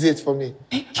 This is it for me.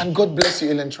 And God bless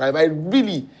you, Alien Tribe. I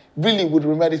really, really would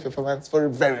remember this performance for a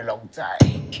very long time.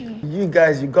 Thank you. You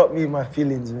guys, you got me in my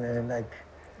feelings, man. Like,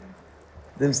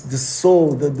 the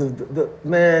soul, the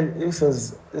man, this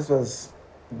was,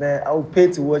 man, I would pay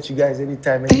to watch you guys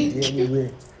anytime, any day,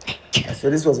 anyway.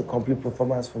 So this was a complete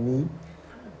performance for me.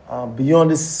 Beyond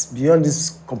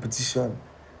this competition,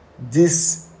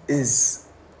 this is,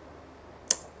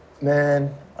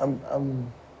 man,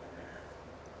 I'm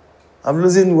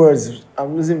losing words.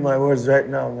 I'm losing my words right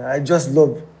now, man. I just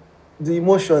love the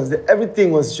emotions.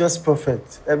 Everything was just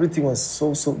perfect. Everything was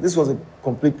so. This was a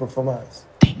complete performance.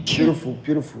 Thank you. Beautiful,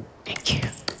 beautiful. Thank you.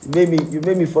 You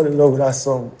made me fall in love with that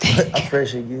song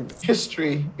afresh again.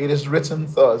 History, it is written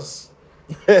thus.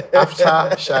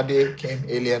 After Sade came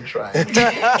Alien Tribe.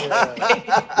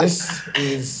 This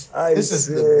is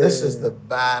the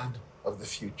band of the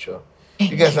future.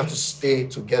 You guys have to stay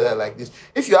together like this.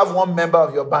 If you have one member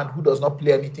of your band who does not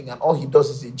play anything and all he does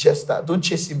is a jester, don't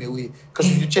chase him away.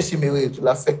 Because if you chase him away, it will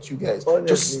affect you guys. Honestly,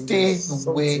 just stay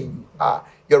the way you are.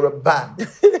 You're a band.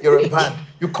 You're a band.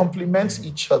 You complement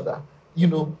each other. You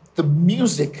know, the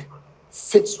music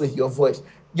fits with your voice.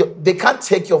 they can't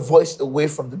take your voice away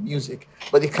from the music,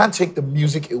 but they can't take the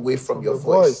music away from your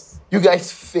voice. You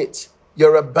guys fit.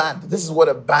 You're a band. This is what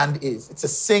a band is. It's a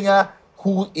singer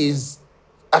who is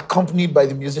accompanied by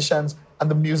the musicians and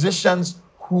the musicians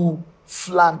who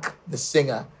flank the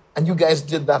singer. And you guys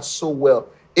did that so well.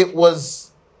 It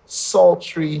was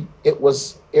sultry. It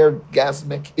was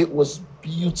orgasmic. It was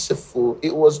beautiful.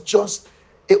 It was just,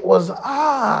 it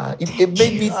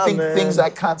made me think things I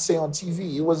can't say on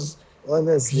TV. It was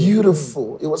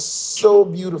beautiful. It was so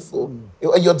beautiful.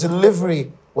 Your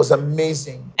delivery was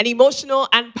amazing. An emotional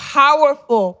and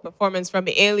powerful performance from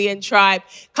the Alien Tribe.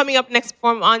 Coming up next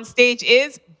perform on stage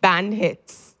is Band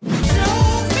Hits.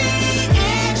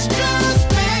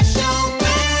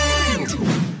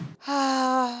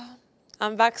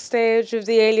 I'm backstage with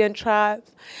the Alien Tribe.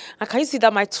 And can you see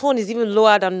that my tone is even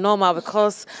lower than normal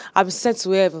because I've been sent to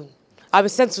heaven. I've been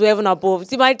sent to heaven above.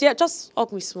 See, my dear, just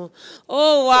hug me small.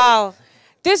 Oh, wow.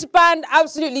 This band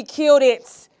absolutely killed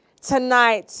it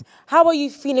tonight. How are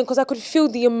you feeling? Because I could feel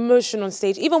the emotion on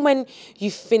stage. Even when you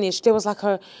finished, there was like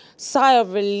a sigh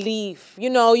of relief.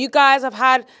 You know, you guys have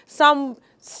had some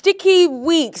sticky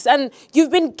weeks and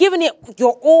you've been giving it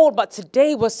your all, but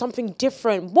today was something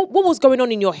different. What was going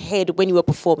on in your head when you were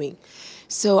performing?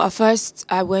 So at first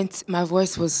my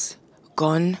voice was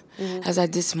gone as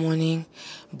at this morning,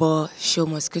 but show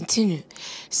must continue.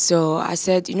 So I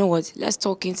said, you know what, let's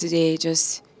talk in today,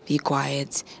 just be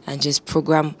quiet and just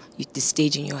program the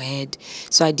stage in your head.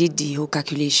 So I did the whole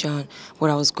calculation,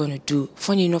 what I was going to do.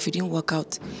 Funny enough, it didn't work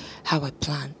out how I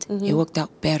planned. It worked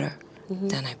out better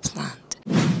than I planned.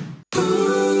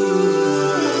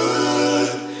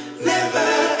 Never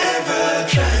ever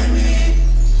try me.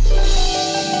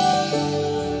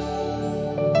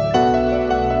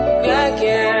 Yeah.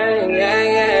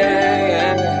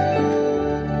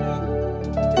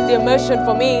 It's the emotion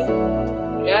for me.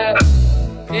 Yeah.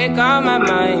 Take all my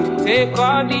mind, take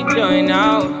all the joy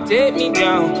now. Take me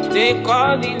down, take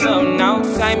all the love now.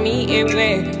 Tie me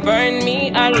away, burn me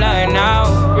alive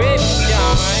now. Break me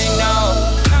down right now.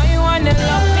 Now you wanna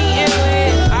love me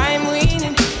away. I'm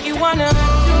winning, you wanna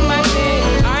undo my day.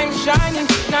 I'm shining,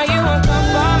 now you won't come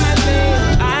for my face.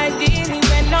 I didn't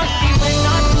even not the way,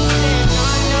 not the same,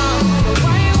 no. So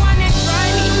why you wanna try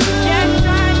me? Can't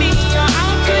try me, you're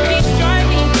out to destroy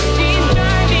me.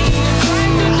 Destroy me,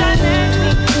 you're trying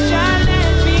to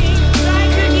challenge me.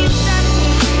 Challenge me, try to distract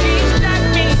me. Distract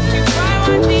me, if I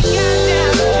want to get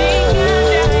down,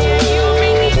 yeah, you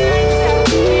bring it right down.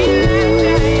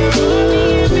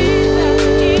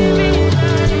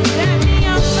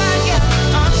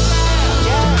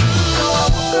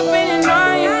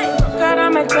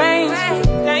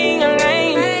 Staying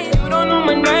alive, you don't know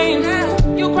my name.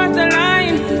 You cross the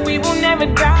line, we will never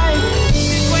die.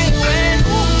 Wait,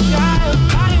 child,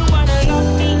 why you wanna lock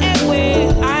me away?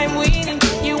 I'm winning,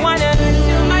 you wanna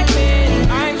undo my pain.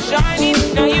 I'm shining,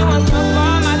 now you want to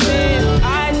fall my pain.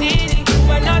 I did it,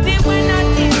 but nothing when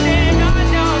nothing there, no.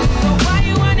 So why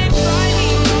you wanna try me?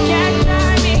 Can't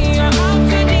try me, you're out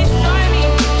to destroy me.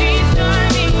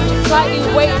 Slightly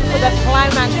waiting for the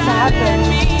climax to happen.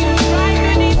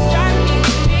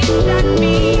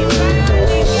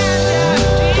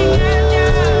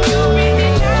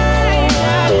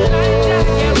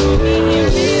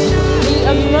 The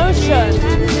emotion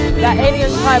that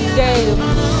Alien Tribe gave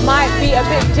might be a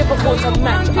bit difficult to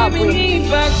match up with.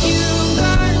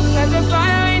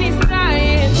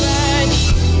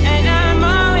 And I'm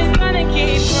always gonna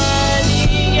keep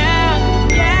running, yeah.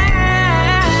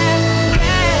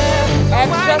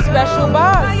 Extra special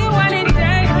bars. Why you wanna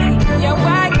take me? Yeah,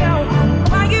 why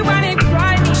you wanna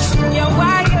try me? Yeah,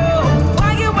 why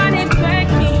you wanna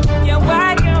take me? Yeah, why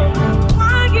you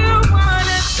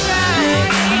wanna try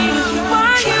me?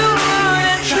 Why you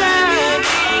wanna try me?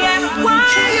 Yeah, why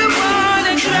you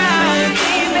wanna try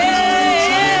me, babe?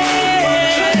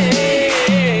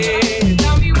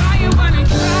 Tell me why you wanna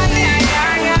try me?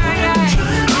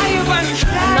 Why you wanna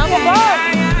try me? Another bar.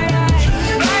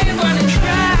 Why you wanna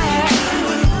try?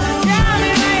 Tell me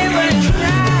why you wanna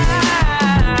try.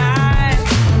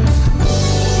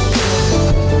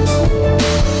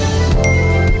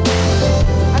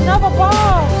 Another bar.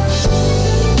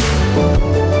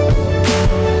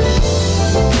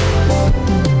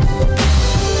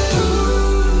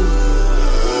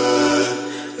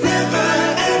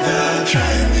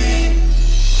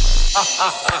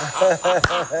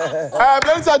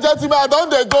 Ladies and gentlemen, I don't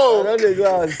they go.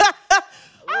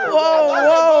 Whoa.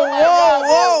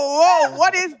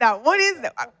 What is that?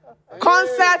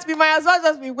 Concert, we might as well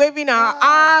just be waving our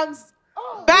arms.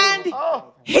 Band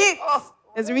hits.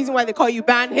 There's a reason why they call you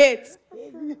Band Hits.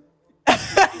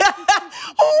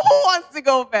 Who wants to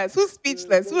go first? Who's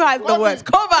speechless? Who has the words?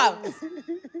 Cobams!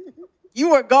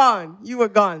 You were gone. You were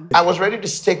gone. I was ready to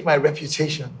stake my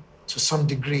reputation to some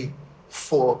degree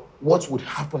for what would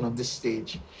happen on this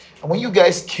stage. And when you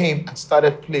guys came and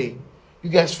started playing, you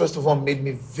guys first of all made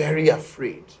me very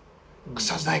afraid.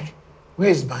 Because I was like, where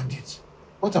is Bandit?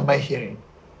 What am I hearing?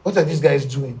 What are these guys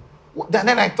doing? And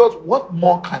then I thought, what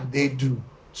more can they do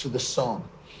to the song?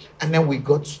 And then we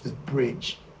got to the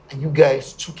bridge, and you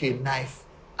guys took a knife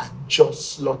and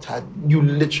just slaughtered. You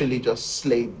literally just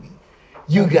slayed me.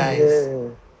 You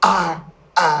guys are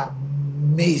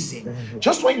amazing.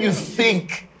 Just when you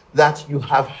think that you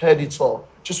have heard it all,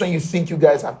 just when you think you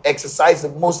guys have exercised the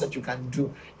most that you can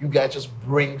do, you guys just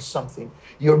bring something.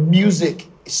 Your music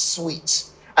is sweet,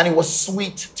 and it was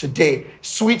sweet today,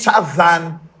 sweeter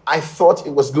than I thought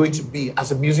it was going to be as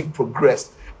the music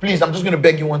progressed. Please, I'm just going to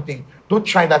beg you one thing. Don't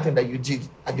try that thing that you did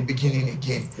at the beginning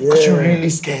again. Because you really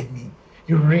scared me.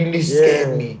 You really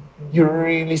scared me. You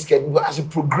really scared me. But as it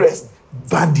progressed,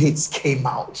 Bandits came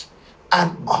out.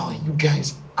 And oh, you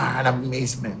guys are an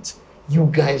amazement. You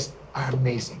guys are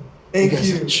amazing. Thank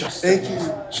you. Thank you.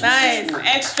 Nice.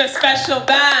 Extra special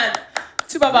band.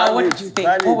 Tubaba, what did you think?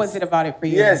 What was it about it for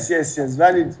you? Yes.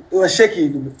 Valid. It was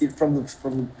shaky from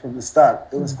the start.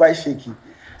 It was quite shaky,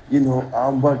 you know.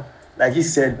 But like he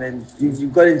said, man, you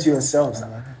got into yourselves,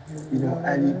 you know,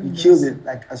 and you killed it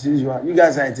like as usual. You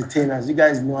guys are entertainers. You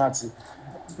guys know how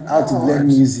to blend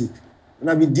music. And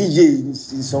I be DJ in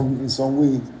some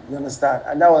way. You understand?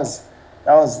 And that was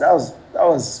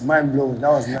mind blowing. That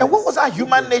was nice. And what was that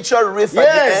human nature riff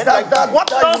yes, at the end?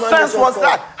 What nonsense was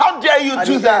that? How dare you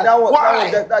do that? Why?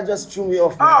 That just threw me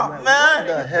off. Oh, man. What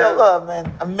the hell? Oh,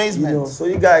 man. Amazement. You know, so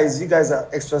you guys are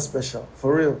extra special.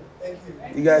 For real. Thank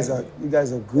you. You guys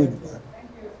are good, man.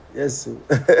 Yes, sir.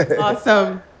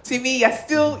 Awesome. To me,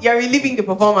 you're reliving the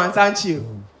performance, aren't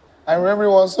you? I remember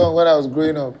one song when I was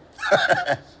growing up.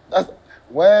 That's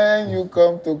when you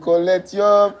come to collect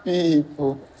your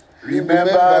people.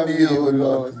 Remember me, oh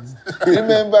Lord.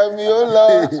 Remember me, oh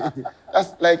Lord.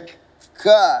 That's like,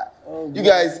 God. You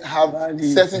guys have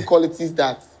certain qualities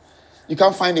that you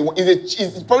can't find in one.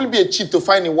 It's probably be a cheat to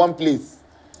find in one place.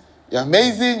 You're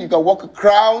amazing. You can walk a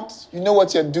crowd. You know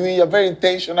what you're doing. You're very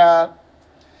intentional.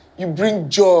 You bring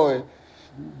joy.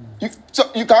 So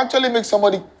you can actually make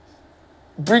somebody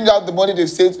bring out the money they've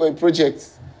saved for a project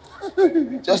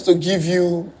just to give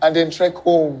you and then trek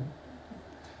home.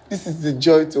 This is the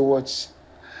joy to watch.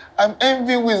 I'm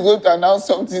envying who is going to announce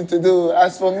something to do.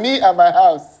 As for me and my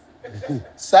house,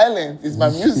 silence is my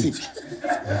music.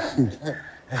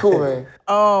 Cool, man.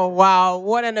 Oh, wow.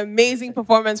 What an amazing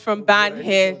performance from Band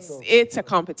Hits. It's a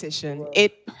competition.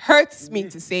 It hurts me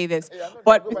to say this,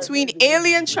 but between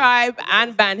Alien Tribe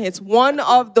and Band Hits, one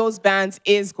of those bands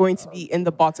is going to be in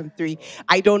the bottom 3.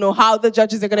 I don't know how the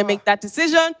judges are going to make that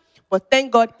decision, but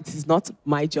thank God it is not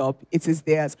my job. It is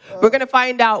theirs. We're going to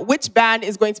find out which band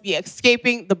is going to be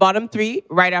escaping the bottom 3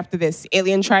 right after this.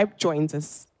 Alien Tribe joins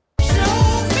us.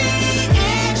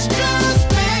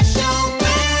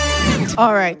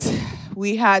 All right,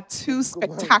 we had 2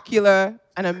 spectacular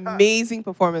and amazing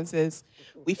performances.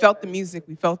 We felt the music,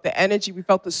 we felt the energy, we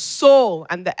felt the soul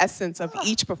and the essence of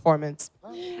each performance.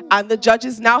 And the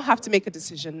judges now have to make a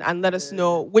decision and let us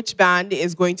know which band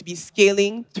is going to be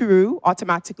scaling through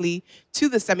automatically to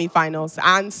the semifinals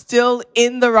and still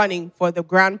in the running for the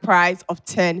grand prize of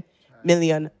 10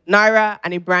 million naira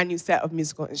and a brand new set of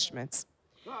musical instruments.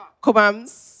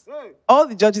 Kobams. All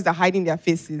the judges are hiding their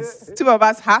faces.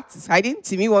 Tubaba's hat is hiding.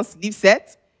 Timmy wants to leave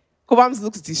set. Kobams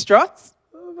looks distraught.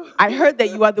 I heard that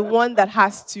you are the one that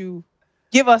has to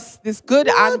give us this good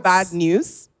and bad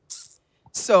news.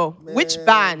 So, which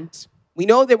band? We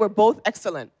know they were both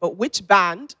excellent, but which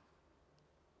band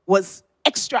was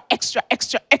extra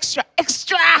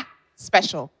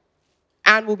special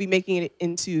and will be making it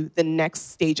into the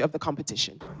next stage of the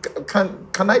competition?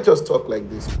 Can I just talk like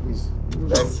this, please?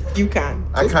 Like, you can.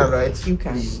 I can, right? You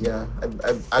can. Please, yeah.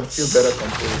 I'd feel better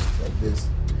composed like this.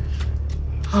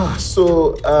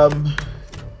 So,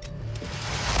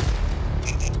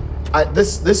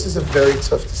 this is a very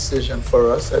tough decision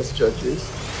for us as judges.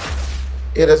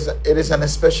 It is an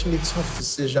especially tough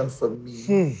decision for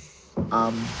me.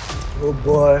 Oh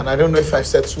boy. And I don't know if I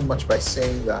said too much by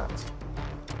saying that.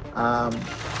 I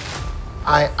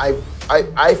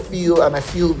feel, and I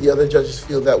feel the other judges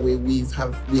feel that way.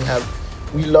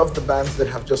 We love the bands that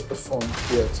have just performed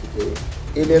here today.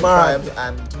 Alien Tribe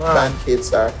and Band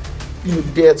Hits are,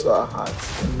 dear to our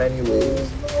hearts in many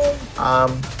ways.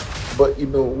 But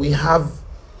we have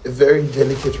a very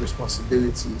delicate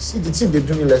responsibility. See the thing they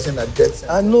do me lesson at death.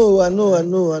 I know. And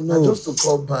just to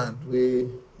call band,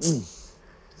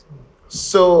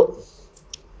 So,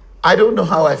 I don't know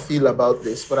how I feel about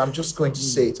this, but I'm just going to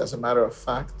say it as a matter of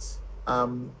fact.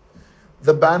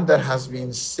 The band that has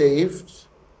been saved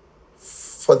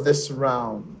for this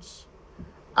round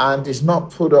and is not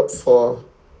put up for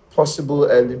possible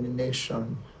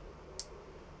elimination.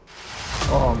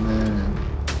 Oh, man.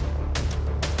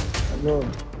 I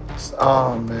know.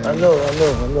 Oh, man. I know.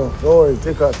 Don't worry,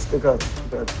 take out.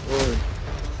 Don't worry.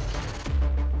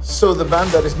 So the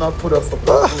band that is not put up for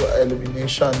possible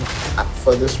elimination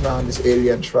for this round is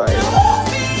Alien Tribe.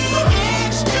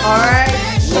 All right.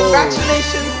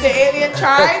 Congratulations to Alien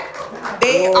Tribe.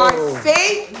 They are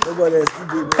safe.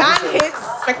 Band hits,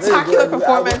 spectacular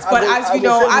performance, but as we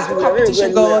know, as the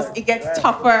competition goes, it gets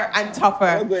tougher and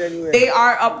tougher. They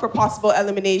are up for possible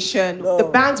elimination. The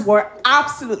bands were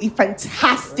absolutely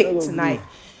fantastic tonight.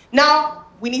 Now,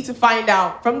 we need to find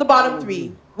out from the bottom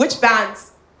three, which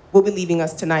bands will be leaving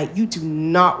us tonight. You do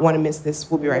not want to miss this.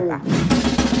 We'll be right back.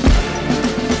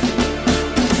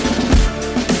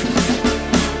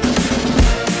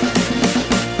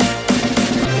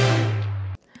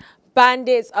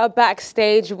 Bandits are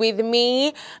backstage with me,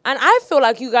 and I feel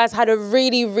like you guys had a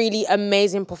really, really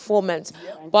amazing performance,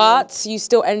 but you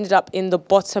still ended up in the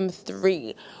bottom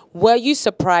three. Were you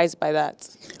surprised by that?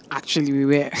 Actually, we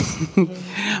were.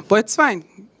 But it's fine.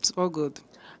 It's all good.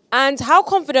 And how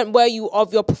confident were you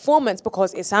of your performance?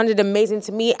 Because it sounded amazing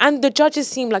to me, and the judges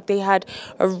seemed like they had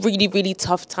a really, really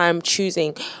tough time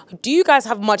choosing. Do you guys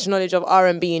have much knowledge of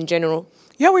R&B in general?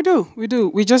 Yeah, we do.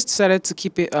 We just decided to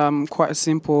keep it quite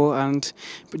simple, and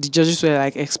the judges were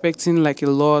like expecting like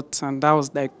a lot, and that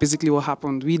was like basically what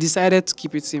happened. We decided to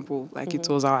keep it simple, like it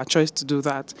was our choice to do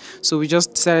that. So we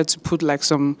just decided to put like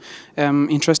some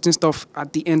interesting stuff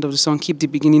at the end of the song, keep the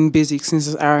beginning basic since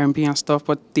it's R&B and stuff,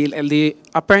 but they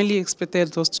apparently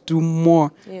expected us to do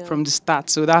more from the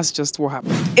start. So that's just what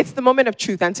happened. It's the moment of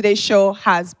truth, and today's show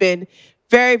has been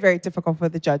very, very difficult for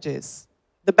the judges.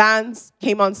 The bands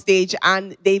came on stage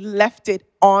and they left it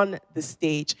on the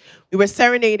stage. We were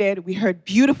serenaded, we heard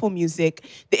beautiful music,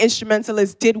 the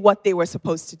instrumentalists did what they were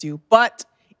supposed to do, but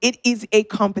it is a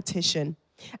competition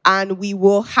and we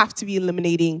will have to be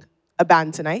eliminating a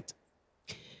band tonight.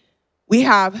 We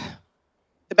have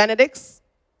the Benedicts,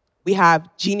 we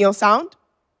have Genial Sound,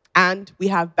 and we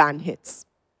have Band Hits.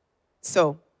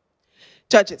 So,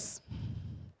 judges,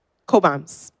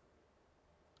 Cobams.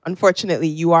 Unfortunately,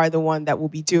 you are the one that will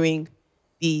be doing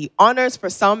the honors for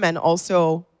some and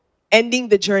also ending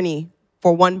the journey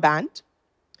for one band.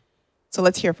 So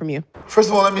let's hear from you. First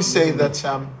of all, let me say that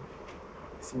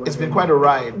it's been quite a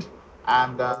ride.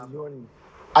 And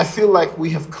I feel like we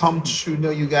have come to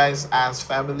know you guys as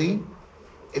family.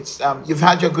 It's you've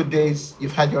had your good days,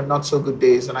 you've had your not so good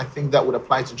days, and I think that would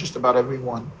apply to just about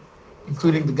everyone,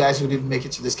 including the guys who didn't make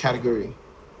it to this category.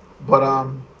 But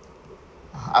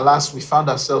alas, we found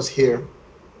ourselves here.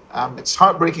 It's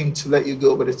heartbreaking to let you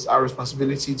go, but it's our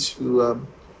responsibility to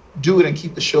do it and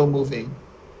keep the show moving.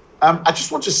 I just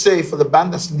want to say for the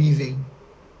band that's leaving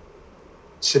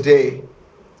today,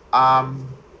 the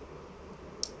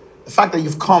fact that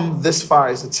you've come this far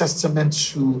is a testament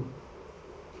to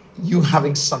you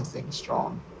having something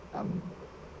strong.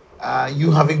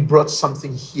 You having brought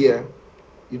something here,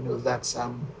 you know, that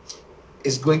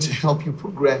is going to help you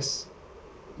progress.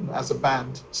 As a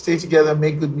band, stay together,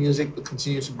 make good music, but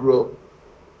continue to grow.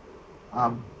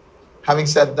 Having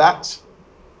said that,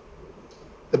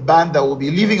 the band that will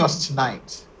be leaving us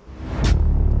tonight,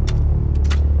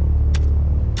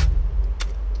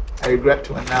 I regret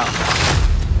to announce,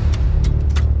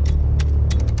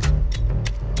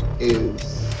 is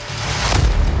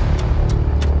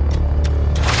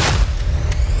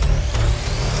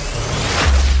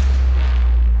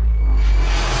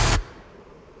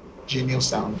Genial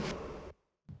Sound.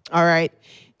 All right.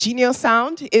 Genial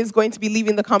Sound is going to be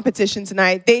leaving the competition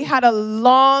tonight. They had a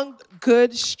long,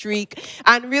 good streak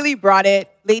and really brought it.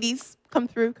 Ladies, come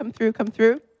through, come through, come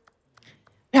through.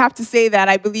 I have to say that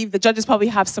I believe the judges probably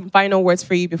have some final words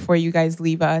for you before you guys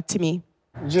leave. To me.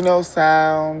 Genial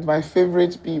Sound, my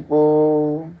favorite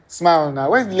people. Smile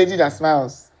now. Where's the lady that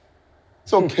smiles?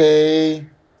 It's okay.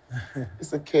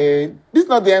 It's okay. This is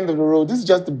not the end of the road. This is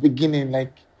just the beginning.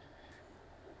 Like,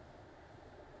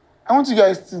 I want you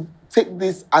guys to take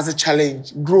this as a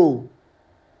challenge. Grow.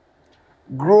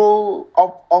 Grow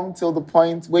up until the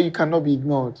point where you cannot be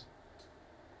ignored.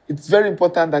 It's very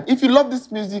important that if you love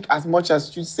this music as much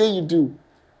as you say you do,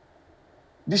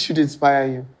 this should inspire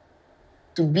you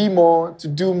to be more, to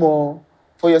do more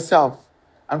for yourself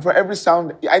and for every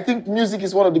sound. I think music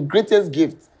is one of the greatest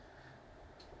gifts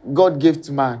God gave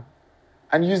to man,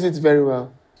 and use it very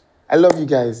well. I love you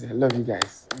guys. I love you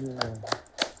guys. Yeah.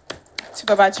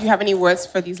 Superbad, do you have any words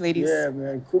for these ladies? Yeah,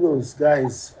 man, kudos,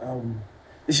 guys.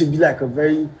 It should be like a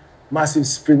very massive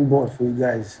springboard for you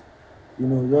guys. You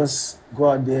know, just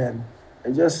go out there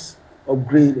and just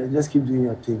upgrade and just keep doing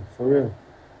your thing, for real.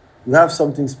 You have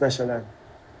something special, and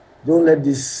don't let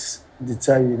this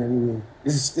deter you in any way.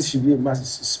 This should be a massive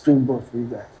springboard for you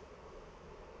guys.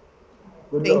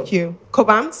 Thank you.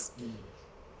 Kobams?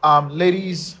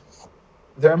 Ladies,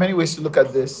 there are many ways to look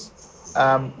at this.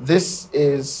 This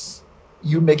is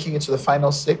you making it to the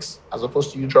final 6 as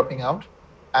opposed to you dropping out.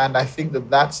 And I think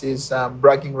that is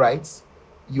bragging rights.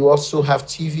 You also have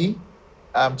TV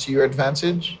to your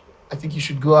advantage. I think you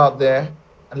should go out there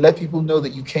and let people know that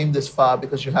you came this far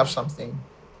because you have something.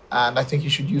 And I think you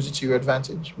should use it to your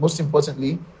advantage. Most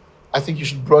importantly, I think you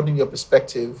should broaden your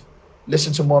perspective,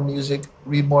 listen to more music,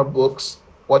 read more books,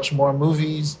 watch more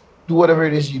movies, do whatever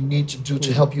it is you need to do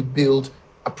to help you build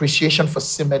appreciation for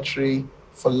symmetry,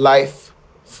 for life,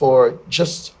 for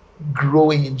just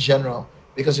growing in general,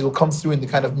 because it will come through in the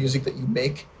kind of music that you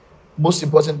make. Most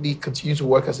importantly, continue to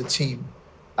work as a team.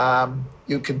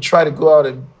 You can try to go out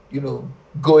and,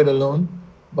 go it alone,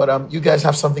 but you guys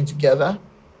have something together.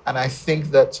 And I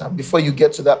think that before you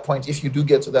get to that point, if you do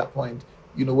get to that point,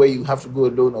 where you have to go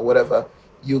alone or whatever,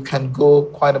 you can go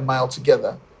quite a mile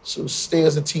together. So stay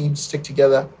as a team, stick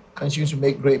together, continue to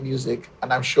make great music.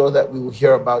 And I'm sure that we will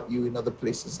hear about you in other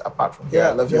places apart from here.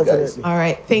 I love you guys. All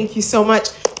right. Thank you so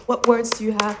much. What words do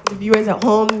you have for the viewers at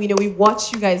home? We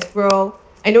watch you guys grow.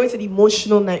 I know it's an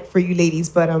emotional night for you ladies,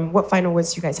 but what final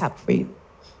words do you guys have for you?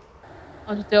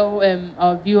 I'll tell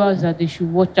our viewers that they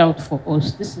should watch out for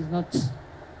us. This is not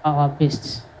our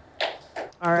best.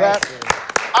 All right.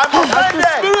 I'm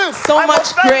offended. So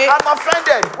much great. I'm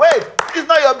offended. Wait, it's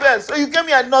not your best. So you came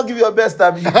here and not give your best,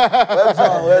 Abby.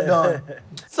 Well done.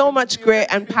 So much grit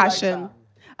and passion.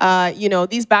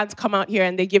 These bands come out here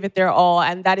and they give it their all,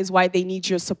 and that is why they need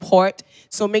your support.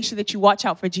 So make sure that you watch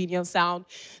out for Genial Sound.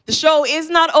 The show is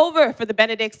not over for the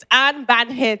Benedicts and Band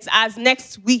Hits, as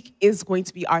next week is going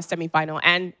to be our semifinal.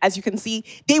 And as you can see,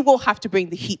 they will have to bring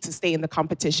the heat to stay in the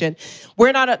competition.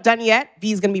 We're not done yet.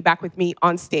 V is going to be back with me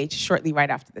on stage shortly right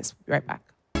after this. We'll be right back.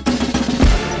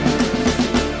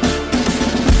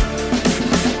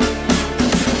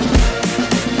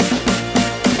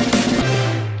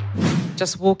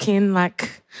 Just walk in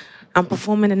like I'm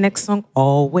performing the next song,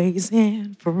 Always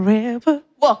and Forever.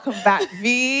 Welcome back,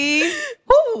 V.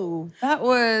 Ooh,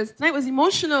 tonight was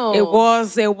emotional. It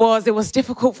was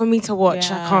difficult for me to watch.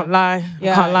 Yeah. I can't lie. I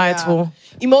can't lie at all.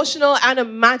 Emotional and a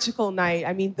magical night.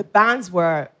 I mean, the bands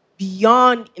were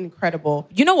beyond incredible.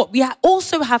 You know what? We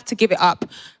also have to give it up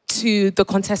to the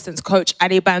contestants' coach,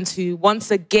 Adebantu, who once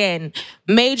again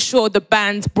made sure the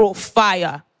band brought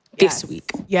fire this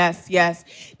week. Yes.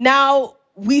 Now,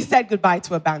 we said goodbye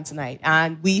to a band tonight,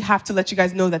 and we have to let you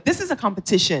guys know that this is a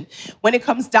competition. When it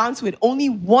comes down to it, only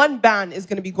one band is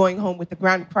going to be going home with the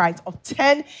grand prize of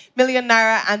 10 million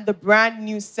naira and the brand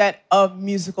new set of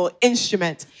musical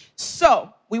instruments.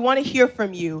 So, we want to hear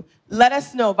from you. Let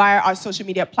us know via our social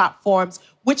media platforms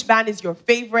which band is your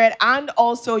favorite, and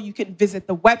also you can visit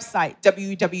the website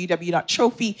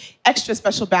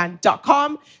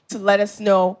www.trophyextraspecialband.com to let us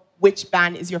know which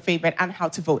band is your favorite and how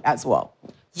to vote as well.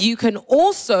 You can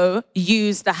also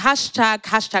use the hashtag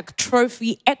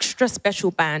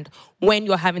 #TrophyExtraSpecialBand when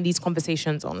you're having these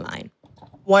conversations online.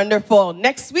 Wonderful.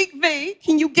 Next week, V,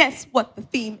 can you guess what the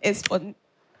theme is for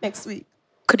next week?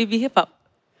 Could it be hip-hop?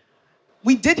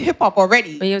 We did hip-hop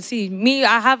already. But you see,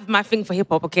 I have my thing for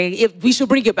hip-hop, okay? We should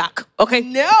bring it back, okay?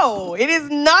 No, it is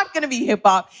not going to be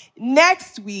hip-hop.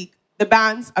 Next week, the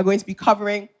bands are going to be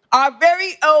covering our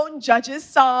very own judges'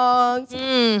 songs.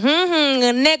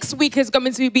 Next week is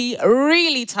going to be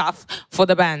really tough for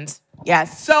the bands.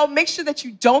 Yes, so make sure that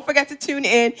you don't forget to tune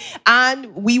in,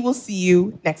 and we will see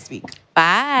you next week.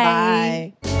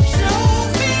 Bye.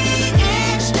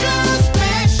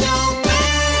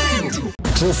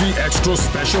 Trophy Extra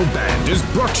Special Band is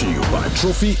brought to you by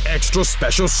Trophy Extra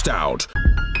Special Stout.